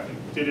the traffic.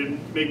 Did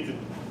it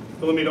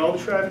eliminate all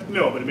the traffic?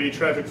 No, but it made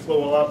traffic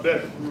flow a lot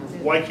better.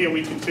 Why can't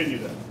we continue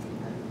that?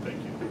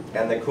 Thank you.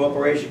 And the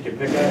corporation can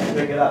pick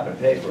it up and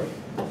pay for it.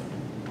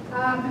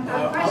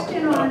 A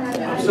question on...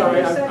 I'm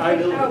sorry,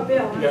 oh,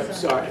 Bill, I'm yeah,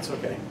 sorry, it's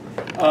okay.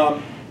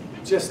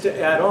 Just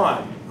to add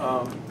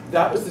on,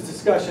 that was the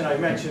discussion I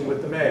mentioned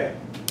with the mayor.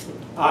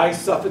 I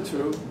suffered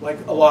through,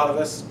 like a lot of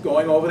us,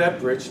 going over that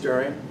bridge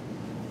during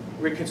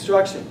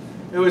reconstruction.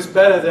 It was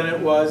better than it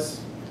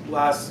was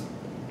last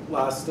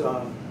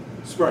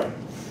spring,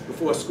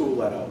 before school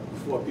let out,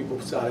 before people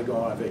started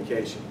going on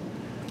vacation.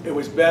 It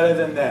was better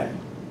than then.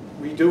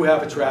 We do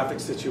have a traffic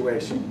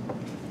situation.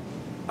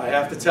 I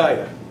have to tell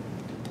you,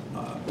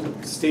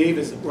 Steve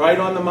is right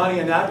on the money,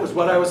 and that was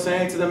what I was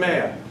saying to the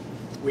mayor.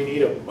 We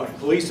need a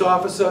police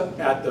officer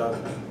at the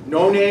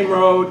no-name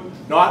road,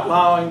 not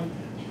allowing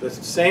the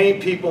same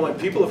people, and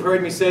people have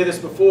heard me say this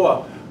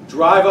before,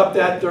 drive up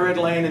that third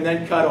lane and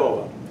then cut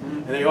over.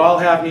 And they all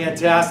have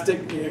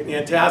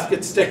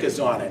Nantasket stickers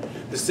on it.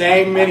 The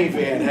same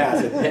minivan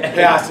has it,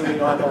 passing me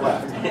on the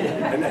left.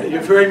 And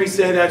you've heard me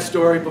say that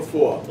story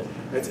before.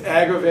 It's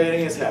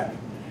aggravating as heck.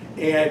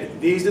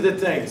 And these are the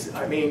things.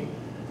 I mean,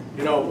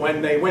 you know,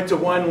 when they went to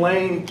one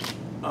lane,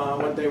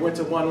 down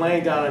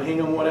in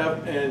Hingham, whatever,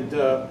 and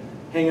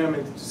Hingham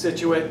and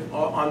Situate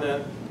on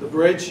the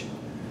bridge,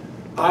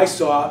 I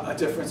saw a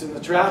difference in the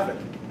traffic.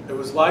 It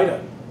was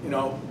lighter, you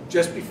know,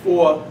 just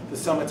before the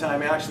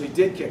summertime actually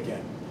did kick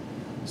in.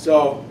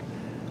 So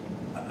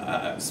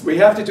we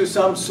have to do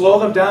something, slow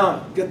them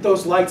down, get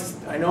those lights.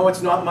 I know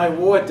it's not my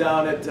ward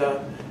down at,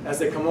 as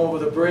they come over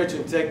the bridge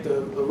and take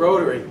the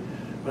rotary,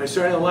 but I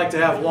certainly like to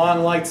have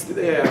long lights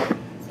there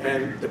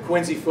and the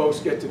Quincy folks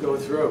get to go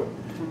through.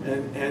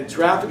 And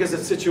traffic is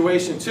a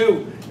situation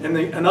too, and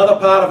another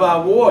part of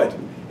our ward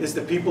is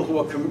the people who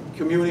are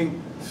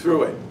commuting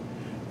through it.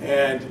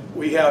 And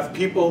we have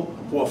people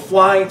who are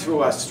flying through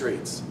our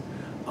streets.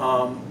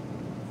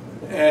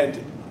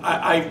 And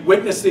I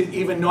witnessed it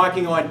even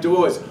knocking on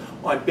doors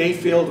on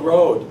Bayfield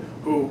Road,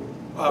 who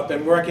I've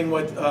been working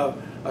with a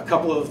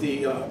couple of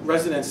the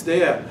residents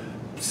there.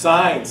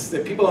 Signs,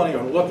 that people don't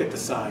even look at the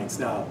signs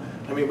now.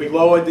 I mean, we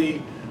lowered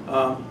the,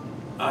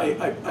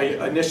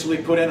 I initially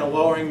put in a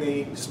lowering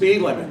the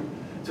speed limit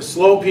to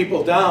slow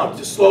people down,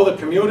 to slow the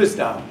commuters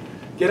down.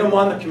 Get them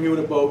on the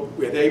commuter boat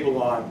where they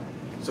belong,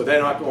 so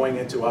they're not going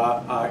into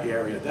our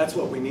area. That's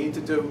what we need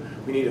to do.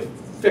 We need to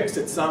fix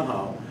it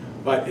somehow.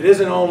 But it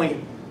isn't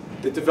only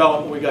the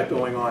development we got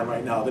going on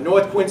right now. The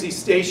North Quincy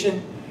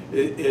Station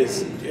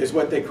is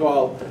what they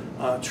call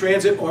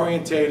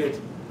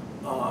transit-orientated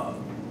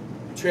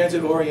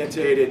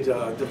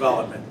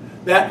development.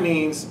 That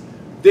means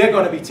they're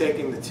going to be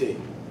taking the T.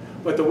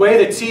 But the way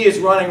the T is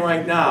running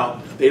right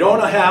now, they don't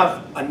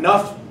have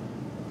enough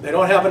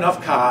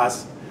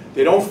cars.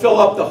 They don't fill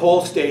up the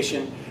whole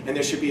station, and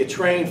there should be a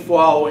train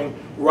following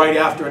right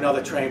after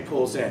another train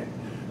pulls in.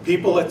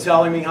 People are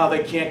telling me how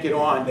they can't get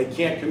on, they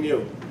can't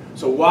commute.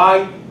 So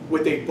why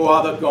would they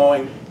bother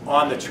going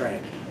on the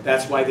train?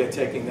 That's why they're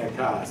taking their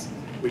cars.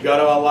 We got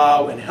to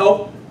allow and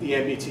help the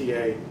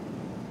MBTA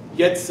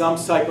get some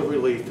type of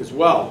relief as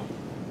well,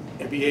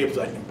 and be able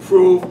to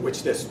improve,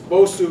 which they're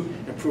supposed to,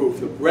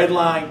 improve the red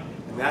line,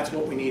 and that's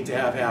what we need to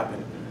have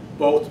happen.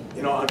 Both,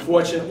 you know,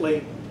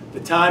 unfortunately, the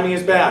timing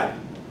is bad.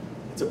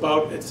 It's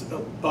going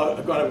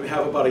to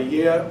have about a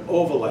year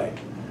overlay.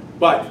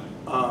 But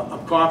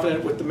I'm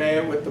confident with the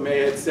mayor, what the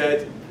mayor had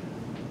said.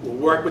 We'll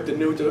work with the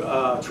new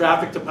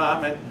traffic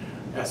department.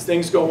 As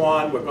things go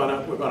on, we're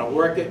gonna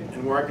work it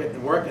and work it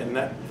and work it, and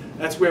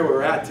that's where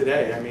we're at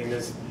today. I mean,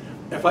 if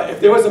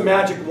there was a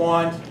magic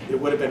wand, it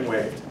would have been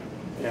waved,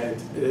 and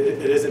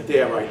it isn't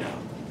there right now.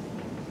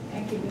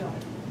 Thank you, Bill.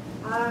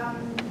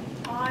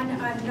 On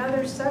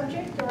another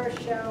subject, or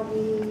shall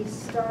we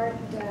start?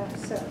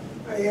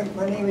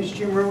 My name is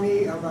Jim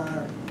Rooney. I'm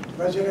a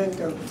resident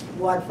of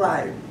Ward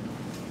 5.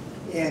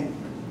 And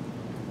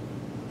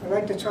I'd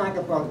like to talk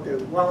about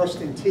the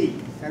Wollaston T.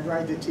 I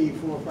ride the T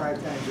 4 or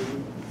 5 times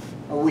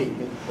a week.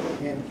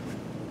 And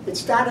it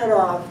started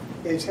off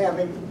as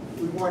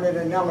we wanted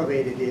an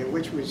elevator there,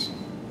 which was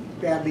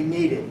badly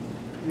needed.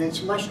 And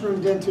it's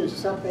mushroomed into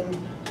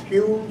something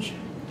huge,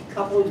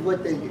 coupled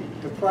with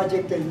the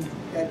project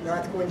at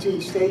North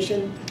Quincy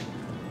Station.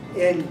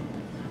 And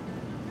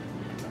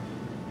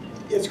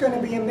it's going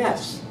to be a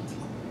mess.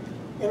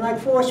 And like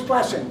forced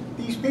busing,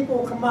 these people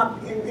who come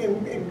up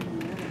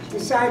and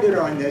decided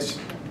on this,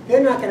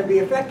 they're not going to be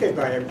affected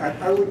by it.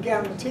 I would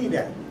guarantee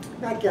that.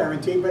 Not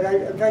guarantee, but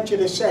I venture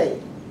to say.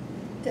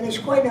 And it's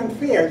quite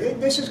unfair.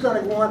 This is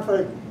going to go on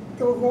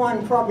it'll go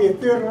on probably a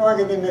third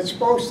longer than it's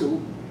supposed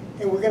to,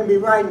 and we're going to be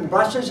riding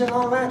buses and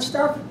all that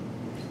stuff.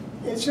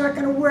 It's not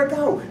going to work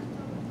out.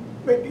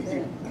 But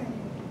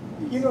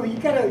you know, you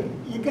gotta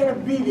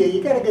be there.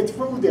 You gotta get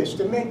through this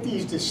to make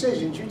these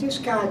decisions. You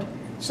just can't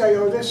say,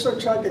 "Oh, this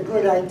looks like a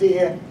good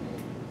idea,"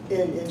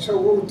 and so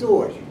we'll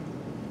do it.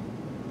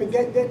 But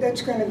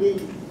it's going to be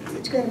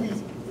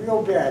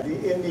real bad.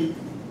 And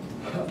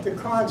the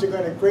cons are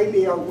going to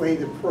greatly outweigh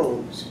the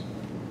pros,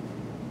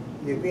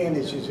 the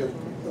advantages of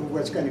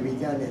what's going to be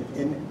done.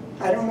 And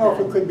I don't know if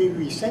it could be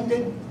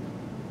rescinded,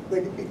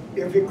 but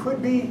if it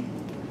could be,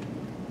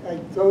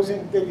 those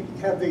that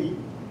have the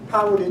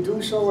power to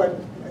do so, I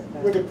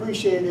would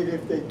appreciate it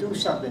if they do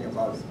something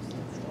about it.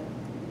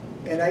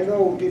 And I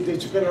know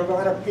there's been a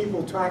lot of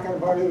people talking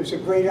about it. It was a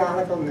great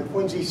article in the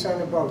Quincy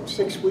Sun about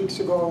 6 weeks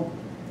ago,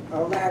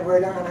 a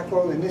elaborate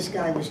article, and this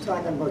guy was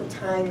talking about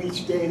time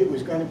each day that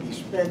was going to be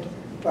spent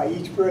by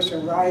each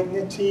person riding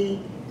the T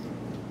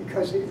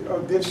because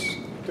of this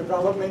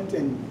development.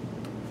 And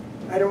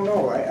I don't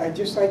know. I'd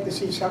just like to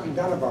see something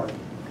done about it.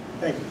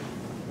 Thank you.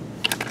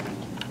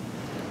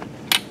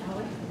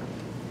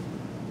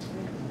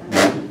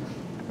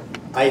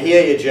 I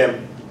hear you,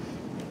 Jim.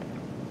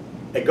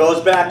 It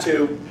goes back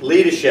to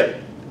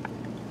leadership.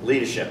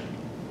 Leadership.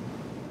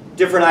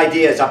 Different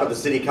ideas up at the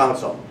city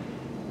council.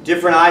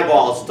 Different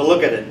eyeballs to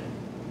look at it.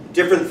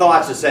 Different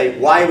thoughts to say,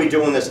 why are we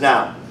doing this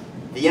now?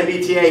 The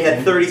MBTA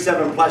had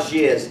 37 plus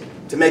years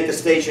to make the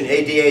station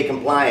ADA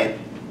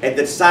compliant, and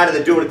they decided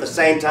to do it at the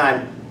same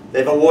time.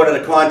 They've awarded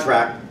a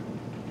contract,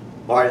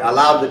 or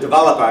allowed the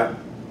developer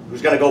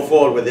who's going to go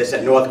forward with this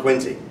at North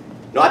Quincy.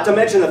 Not to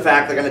mention the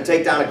fact they're going to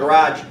take down a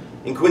garage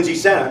in Quincy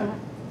Center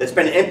that's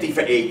been empty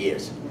for 8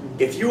 years.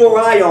 If you or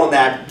I own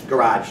that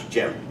garage,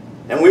 Jim,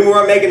 and we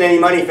weren't making any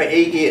money for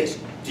 8 years,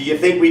 do you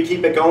think we'd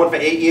keep it going for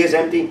 8 years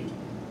empty?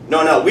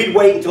 No, we'd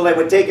wait until they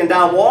were taking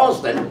down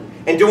Wollaston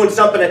and doing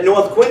something at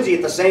North Quincy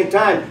at the same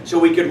time so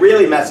we could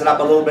really mess it up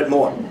a little bit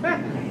more.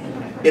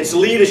 It's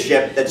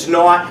leadership that's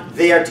not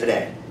there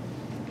today.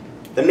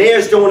 The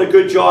mayor's doing a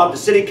good job, the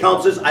city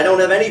councilors, I don't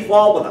have any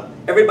fault with them.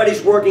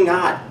 Everybody's working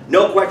hard,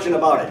 no question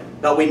about it.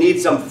 But we need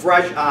some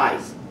fresh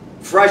eyes,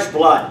 fresh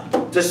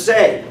blood to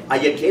say, are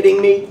you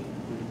kidding me?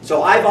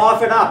 So I've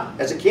offered up,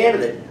 as a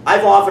candidate,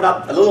 I've offered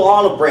up a little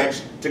olive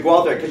branch to go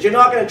out there, because you're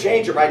not going to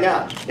change it right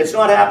now. It's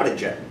not happening,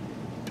 Jim.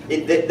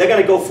 They're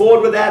going to go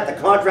forward with that,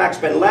 the contract's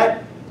been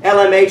let,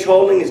 LMH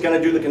Holding is going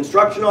to do the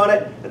construction on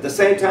it, at the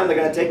same time they're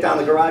going to take down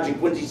the garage in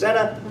Quincy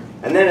Center,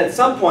 and then at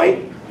some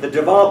point, the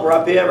developer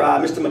up here,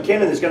 Mr.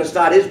 McKinnon, is going to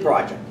start his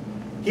project.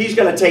 He's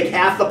going to take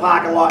half the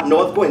parking lot in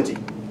North Quincy,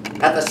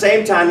 at the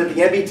same time that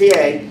the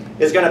MBTA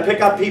is going to pick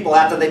up people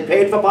after they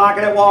paid for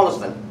parking at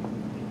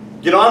Wollaston.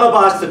 Get on the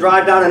bus to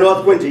drive down to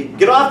North Quincy,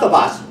 get off the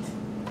bus,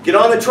 get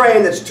on the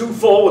train that's too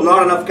full with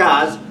not enough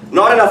cars,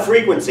 not enough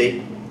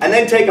frequency, and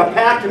then take a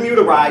packed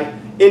commuter ride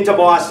into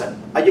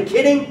Boston. Are you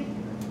kidding?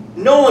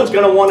 No one's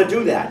going to want to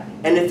do that.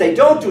 And if they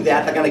don't do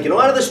that, they're going to get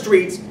onto the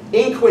streets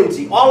in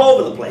Quincy, all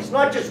over the place,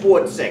 not just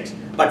Ward 6,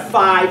 but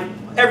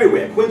 5,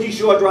 everywhere. Quincy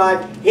Shore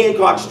Drive,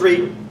 Hancock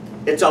Street.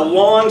 It's a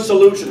long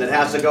solution that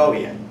has to go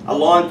here, a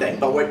long thing.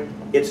 But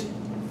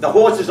the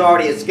horse has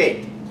already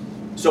escaped.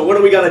 So what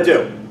are we going to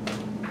do?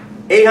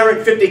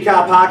 850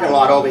 car parking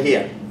lot over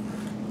here.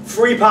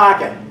 Free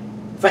parking.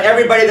 For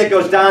everybody that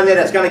goes down there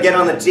that's going to get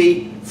on the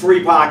T,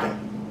 free parking.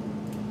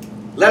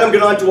 Let them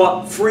get onto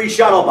a free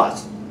shuttle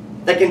bus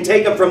that can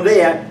take them from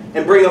there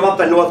and bring them up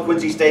to North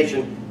Quincy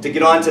Station to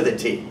get onto the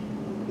T.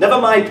 Never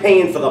mind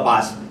paying for the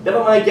bus. Never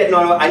mind getting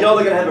on. I know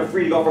they're going to have it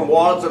free to go from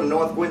Wollaston to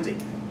North Quincy.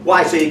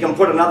 Why? So you can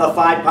put another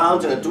 5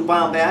 pounds in a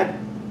 2-pound bag?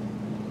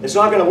 It's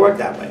not going to work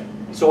that way.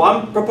 So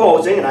I'm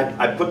proposing, and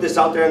I put this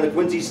out there in the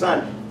Quincy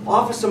Sun,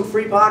 offer some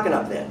free parking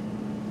up there.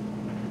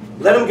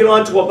 Let them get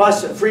onto a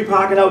bus, free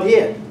parking out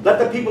here. Let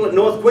the people at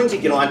North Quincy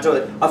get onto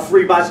a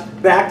free bus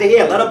back to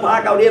here. Let them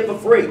park out here for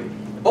free.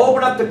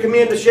 Open up the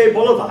Commander Shea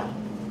Boulevard.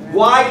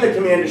 Widen the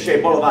Commander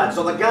Shea Boulevard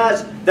so the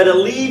cars that are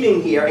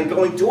leaving here and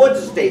going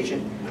towards the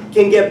station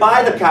can get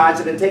by the cars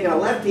that are taking a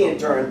left-hand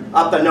turn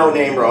up the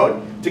no-name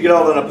road to get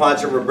over the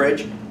Ponce River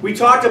Bridge. We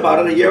talked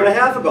about it a year and a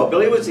half ago.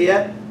 Billy was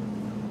here.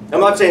 I'm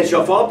not saying it's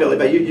your fault, Billy,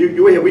 but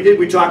you were here.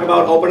 We talked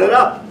about opening it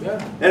up.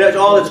 Yeah. And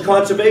it's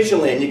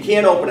conservation land. You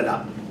can't open it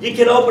up. You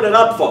can open it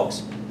up,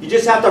 folks. You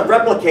just have to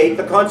replicate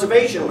the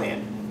conservation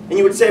land. And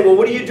you would say, well,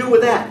 what do you do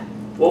with that?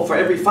 Well, for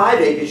every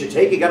 5 acres you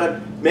take, you got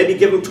to maybe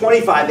give them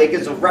 25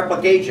 acres of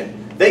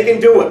replication. They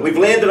can do it. We've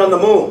landed on the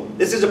moon.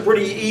 This is a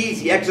pretty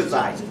easy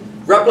exercise.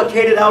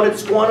 Replicate it out at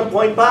Squantum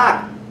Point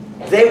Park.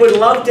 They would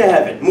love to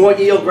have it. More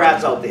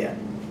eelgrass out there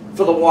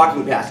for the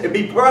walking paths. It'd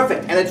be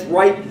perfect, and it's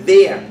right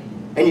there.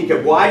 And you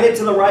could widen it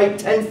to the right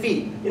 10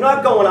 feet. You're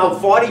not going out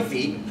 40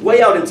 feet,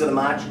 way out into the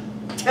march.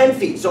 10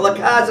 feet, so the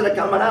cars that are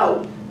coming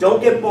out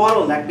don't get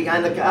bottlenecked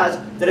behind the cars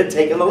that are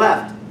taking the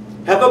left.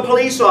 Have a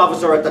police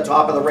officer at the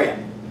top of the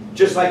ramp,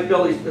 just like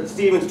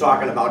Steven's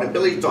talking about and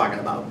Billy's talking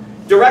about.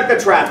 Direct the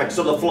traffic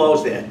so the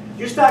flow's there.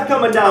 You start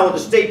coming down with the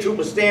state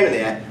trooper standing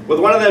there with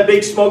one of their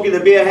big Smokey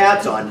the Bear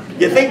hats on,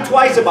 you think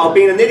twice about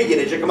being an idiot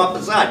as you come up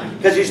the side,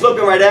 because he's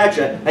looking right at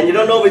you and you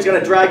don't know if he's going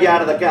to drag you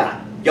out of the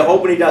car. You're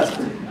hoping he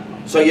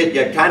doesn't. So you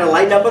kind of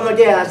lighten up on the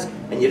gas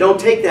and you don't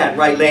take that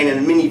right lane in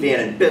a minivan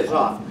and piss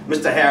off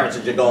Mr. Harris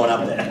as you're going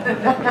up there.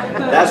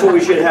 That's what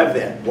we should have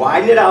there.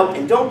 Widen it out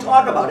and don't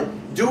talk about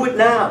it. Do it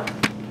now.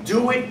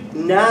 Do it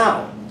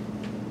now.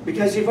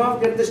 Because you've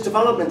already got this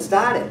development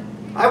started.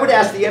 I would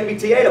ask the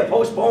MBTA to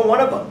postpone one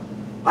of them.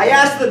 I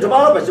asked the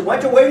developer, I said, why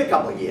don't you wait a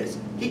couple of years?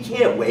 He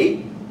can't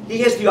wait. He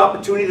has the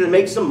opportunity to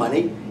make some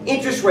money.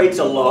 Interest rates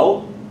are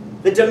low.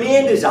 The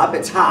demand is up,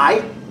 it's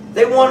high.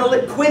 They want to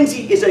live.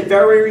 Quincy is a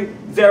very,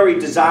 very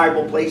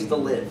desirable place to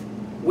live.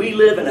 We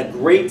live in a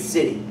great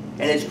city,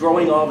 and it's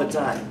growing all the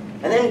time.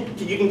 And then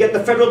you can get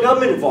the federal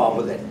government involved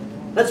with it.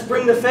 Let's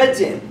bring the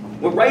feds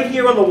in. We're right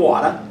here on the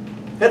water.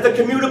 Have the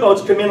commuter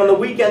boats come in on the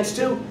weekends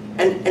too,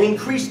 and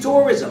increase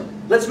tourism.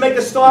 Let's make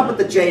a stop at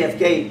the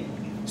JFK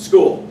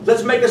school.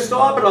 Let's make a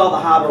stop at all the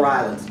harbor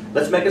islands.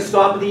 Let's make a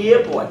stop at the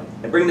airport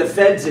and bring the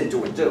feds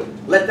into it too.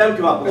 Let them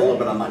come up with a little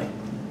bit of money.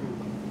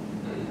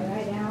 All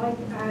right,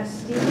 Alie,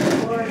 Steve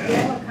or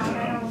Bill, a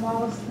comment on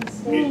Wollaston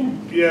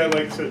Station? Yeah, I'd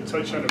like to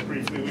touch on it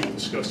briefly. We've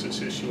discussed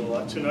this issue a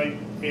lot tonight.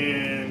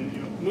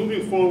 And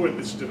moving forward,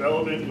 this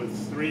development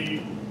with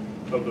 3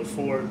 of the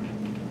 4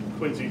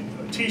 Quincy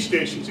T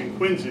stations in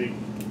Quincy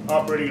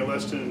operating at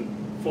less than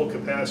full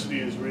capacity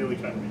is really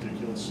kind of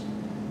ridiculous.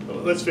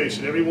 But let's face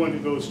it, everyone who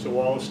goes to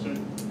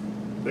Wollaston,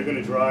 they're going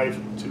to drive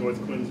to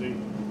North Quincy.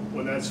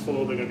 When that's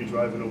full, they're going to be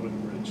driving over the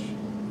bridge.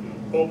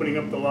 Opening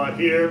up the lot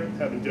here,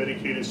 having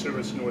dedicated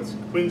service to North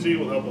Quincy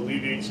will help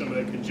alleviate some of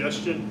that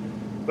congestion.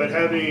 But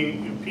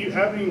having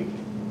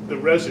the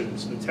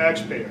residents, the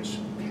taxpayers,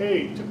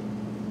 pay to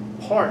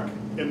park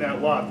in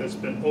that lot that's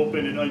been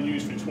open and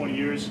unused for 20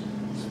 years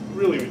is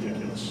really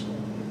ridiculous.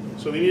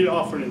 So they need to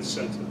offer an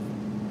incentive.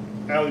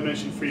 Alie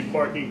mentioned free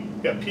parking.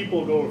 Yeah, people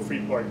will go with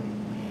free parking.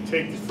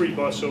 take the free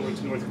bus over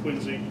to North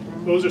Quincy.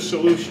 Those are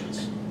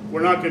solutions.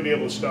 We're not going to be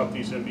able to stop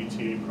these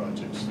MBTA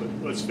projects.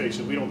 Let's face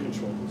it, we don't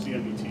control those, the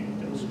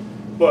MBTA does.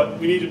 But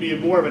we need to be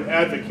more of an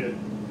advocate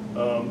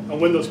on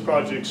when those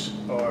projects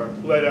are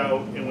let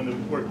out and when the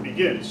work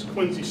begins.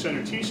 Quincy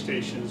Center T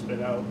Station has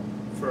been out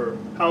for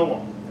how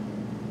long?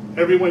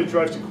 Everyone who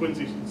drives to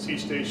Quincy T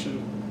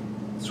Station,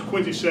 it's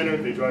Quincy Center,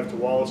 they drive to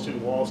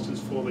Wollaston. Wollaston's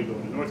full, they go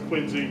to North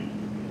Quincy.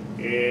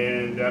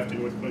 And after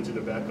North Quincy,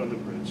 they're back on the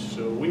bridge.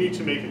 So we need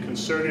to make a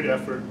concerted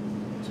effort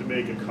to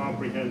make a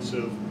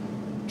comprehensive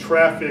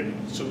traffic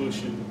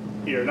solution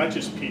here, not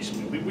just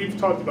piecemeal. We've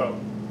talked about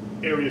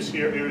areas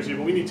here, but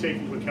we need to take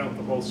into account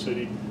the whole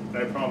city. And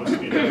I promise to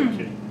be an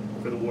advocate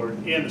for the ward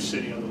and the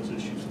city on those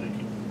issues. Thank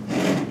you.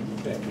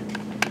 Thank you.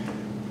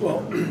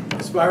 Well,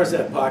 as far as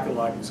that parking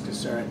lot is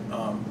concerned,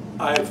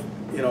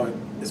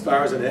 as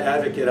far as an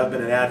advocate, I've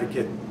been an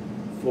advocate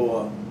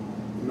for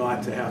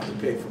not to have to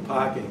pay for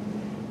parking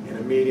in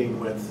a meeting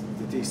with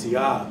the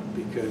DCR,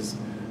 because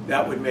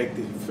that would make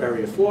the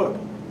ferry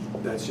affordable.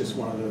 That's just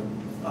one of the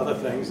other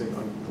things,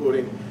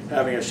 including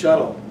having a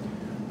shuttle.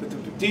 But the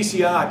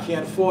DCR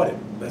can't afford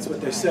it. That's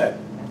what they said.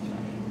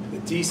 The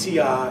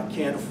DCR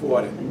can't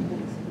afford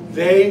it.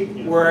 They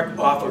work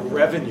off of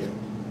revenue.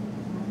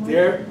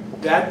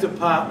 That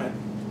department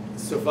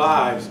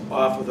survives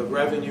off of the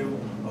revenue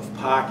of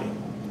parking,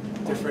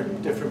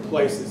 different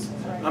places.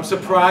 I'm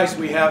surprised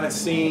we haven't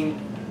seen,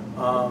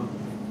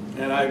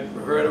 and I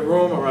heard a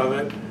rumor of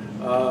it,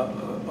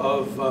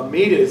 of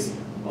meters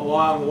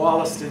along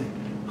Wollaston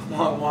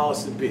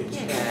Beach.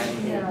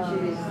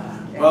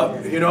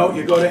 Well, you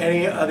go to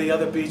any of the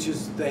other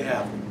beaches, they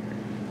have them.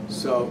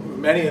 So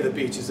many of the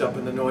beaches up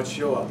in the North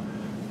Shore,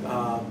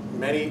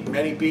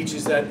 many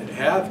beaches that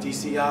have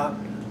DCR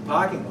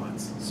parking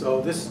lots.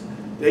 So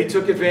they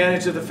took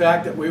advantage of the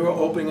fact that we were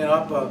opening it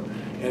up,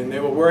 and they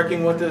were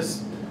working with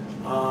us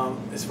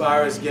as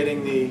far as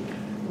getting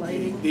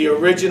the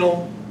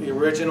original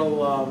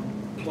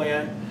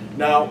plan.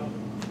 Now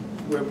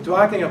we're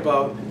talking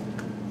about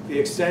the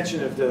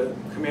extension of the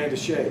Commander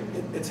Shade.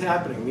 It's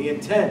happening. The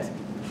intent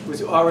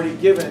was already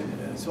given.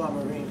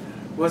 Marine,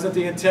 wasn't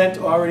the intent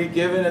already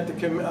given at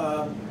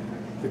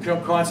the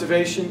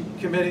Conservation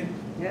Committee?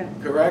 Yeah.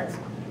 Correct?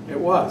 It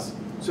was.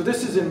 So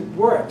this is in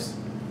works,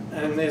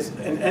 and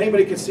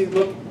anybody can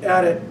look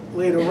at it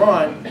later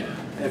on.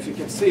 And if you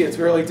can see, it's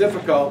really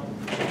difficult.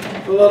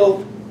 The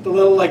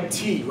little like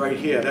T right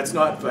here. That's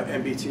not for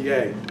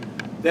MBTA.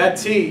 That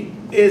T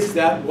is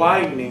that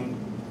widening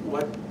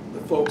what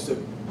the folks are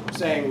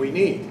saying we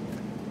need.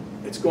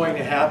 It's going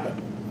to happen.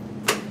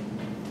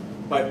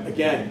 But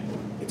again,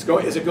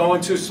 is it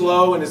going too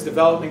slow, and is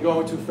development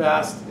going too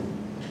fast?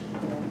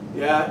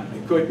 Yeah,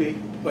 it could be.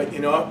 But you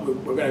know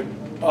what?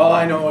 All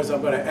I know is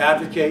I'm going to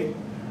advocate.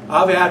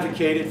 I've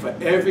advocated for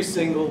every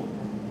single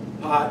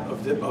part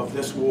of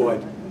this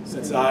ward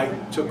since I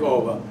took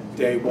over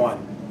day one.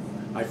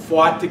 I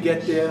fought to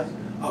get there.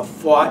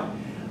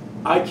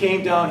 I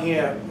came down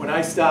here when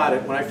I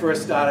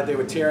first started, they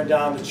were tearing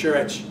down the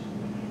church,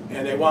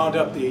 and they wound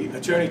up, the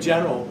Attorney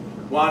General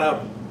wound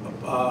up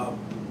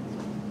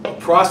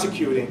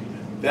prosecuting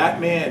that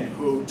man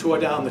who tore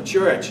down the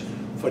church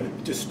for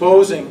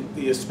disposing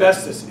the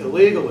asbestos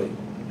illegally.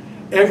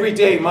 Every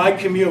day my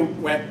commute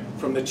went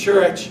from the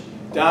church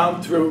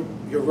down through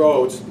your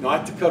roads,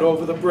 not to cut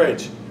over the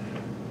bridge,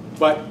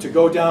 but to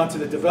go down to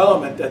the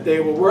development that they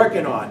were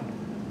working on.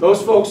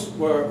 Those folks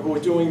who were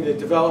doing the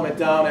development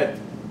down at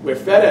where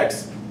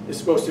FedEx is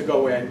supposed to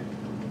go in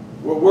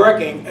were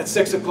working at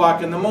 6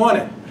 o'clock in the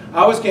morning.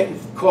 I was getting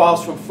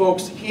calls from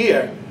folks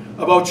here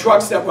about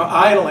trucks that were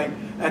idling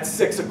at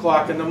 6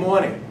 o'clock in the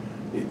morning.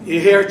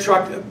 You hear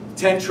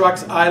 10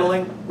 trucks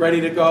idling,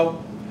 ready to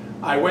go.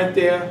 I went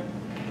there,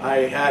 I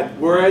had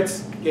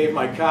words, gave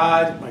my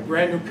card, my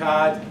brand new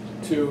card,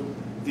 to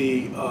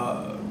the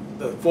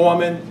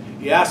foreman.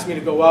 He asked me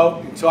to go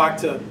out and talk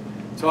to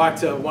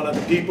one of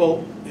the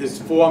people, his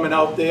foreman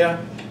out there,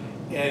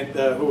 and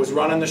who was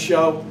running the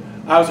show.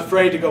 I was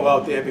afraid to go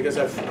out there because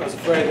I was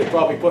afraid they'd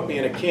probably put me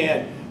in a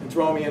can and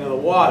throw me into the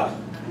water.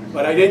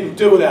 But I didn't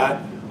do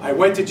that. I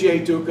went to Jay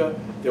Duca.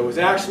 There was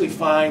actually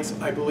fines,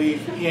 I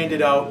believe,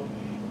 handed out,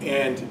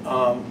 and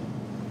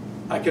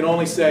I can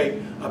only say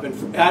I've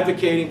been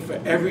advocating for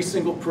every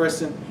single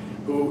person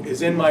who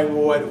is in my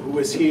ward, who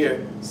is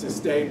here since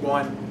day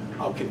one.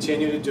 I'll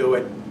continue to do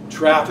it.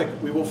 Traffic,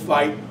 we will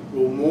fight,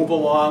 we'll move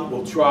along,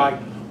 we'll try.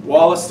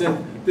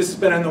 Wollaston, this has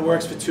been in the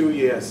works for 2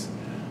 years.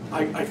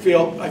 I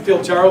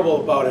feel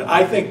terrible about it.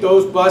 I think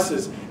those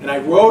buses, and I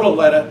wrote a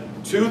letter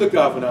to the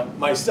governor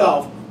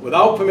myself,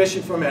 without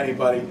permission from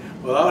anybody,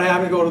 without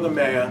having to go to the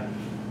mayor,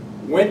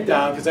 went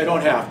down, because I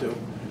don't have to.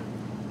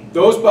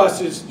 Those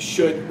buses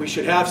we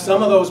should have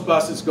some of those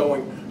buses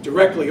going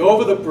directly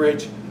over the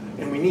bridge,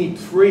 and we need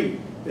 3.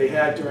 They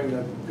had during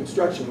the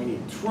construction, we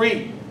need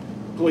 3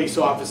 police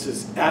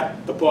officers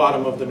at the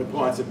bottom of the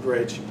Neponset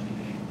Bridge,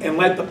 and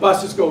let the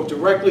buses go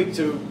directly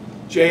to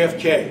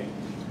JFK.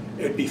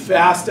 It'd be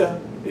faster,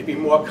 it'd be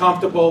more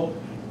comfortable,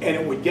 and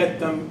it would get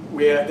them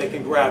where they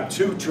can grab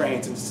 2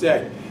 trains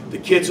instead. The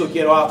kids will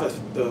get off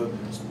of the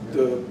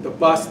the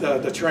bus,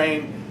 the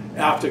train,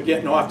 after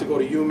getting off to go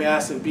to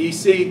UMass and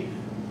BC,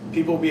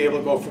 people will be able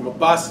to go from a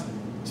bus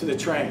to the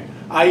train.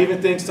 I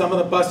even think some of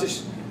the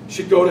buses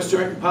should go to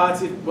certain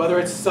parts, whether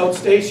it's South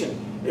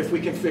Station, if we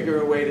can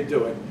figure a way to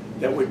do it.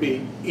 That would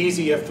be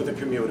easier for the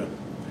commuter.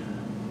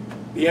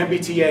 The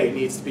MBTA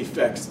needs to be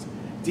fixed.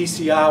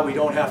 DCR, we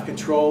don't have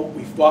control.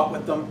 We fought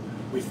with them.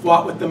 We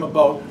fought with them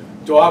about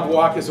dog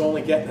walkers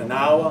only getting an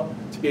hour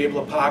to be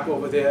able to park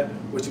over there,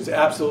 which is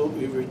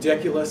absolutely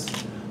ridiculous.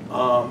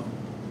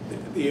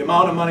 The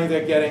amount of money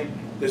they're getting,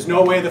 there's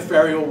no way the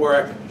ferry will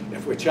work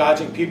if we're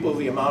charging people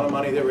the amount of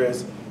money there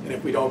is and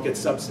if we don't get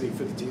subsidy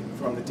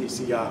from the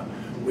DCR.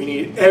 We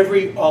need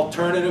every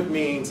alternative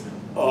means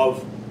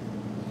of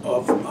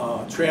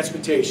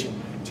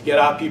transportation to get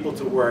our people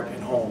to work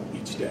and home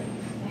each day.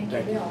 Thank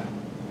you, Bill.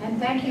 And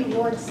thank you,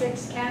 Ward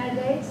 6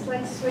 candidates.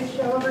 Let's switch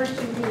over to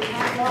the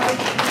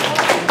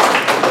at-large.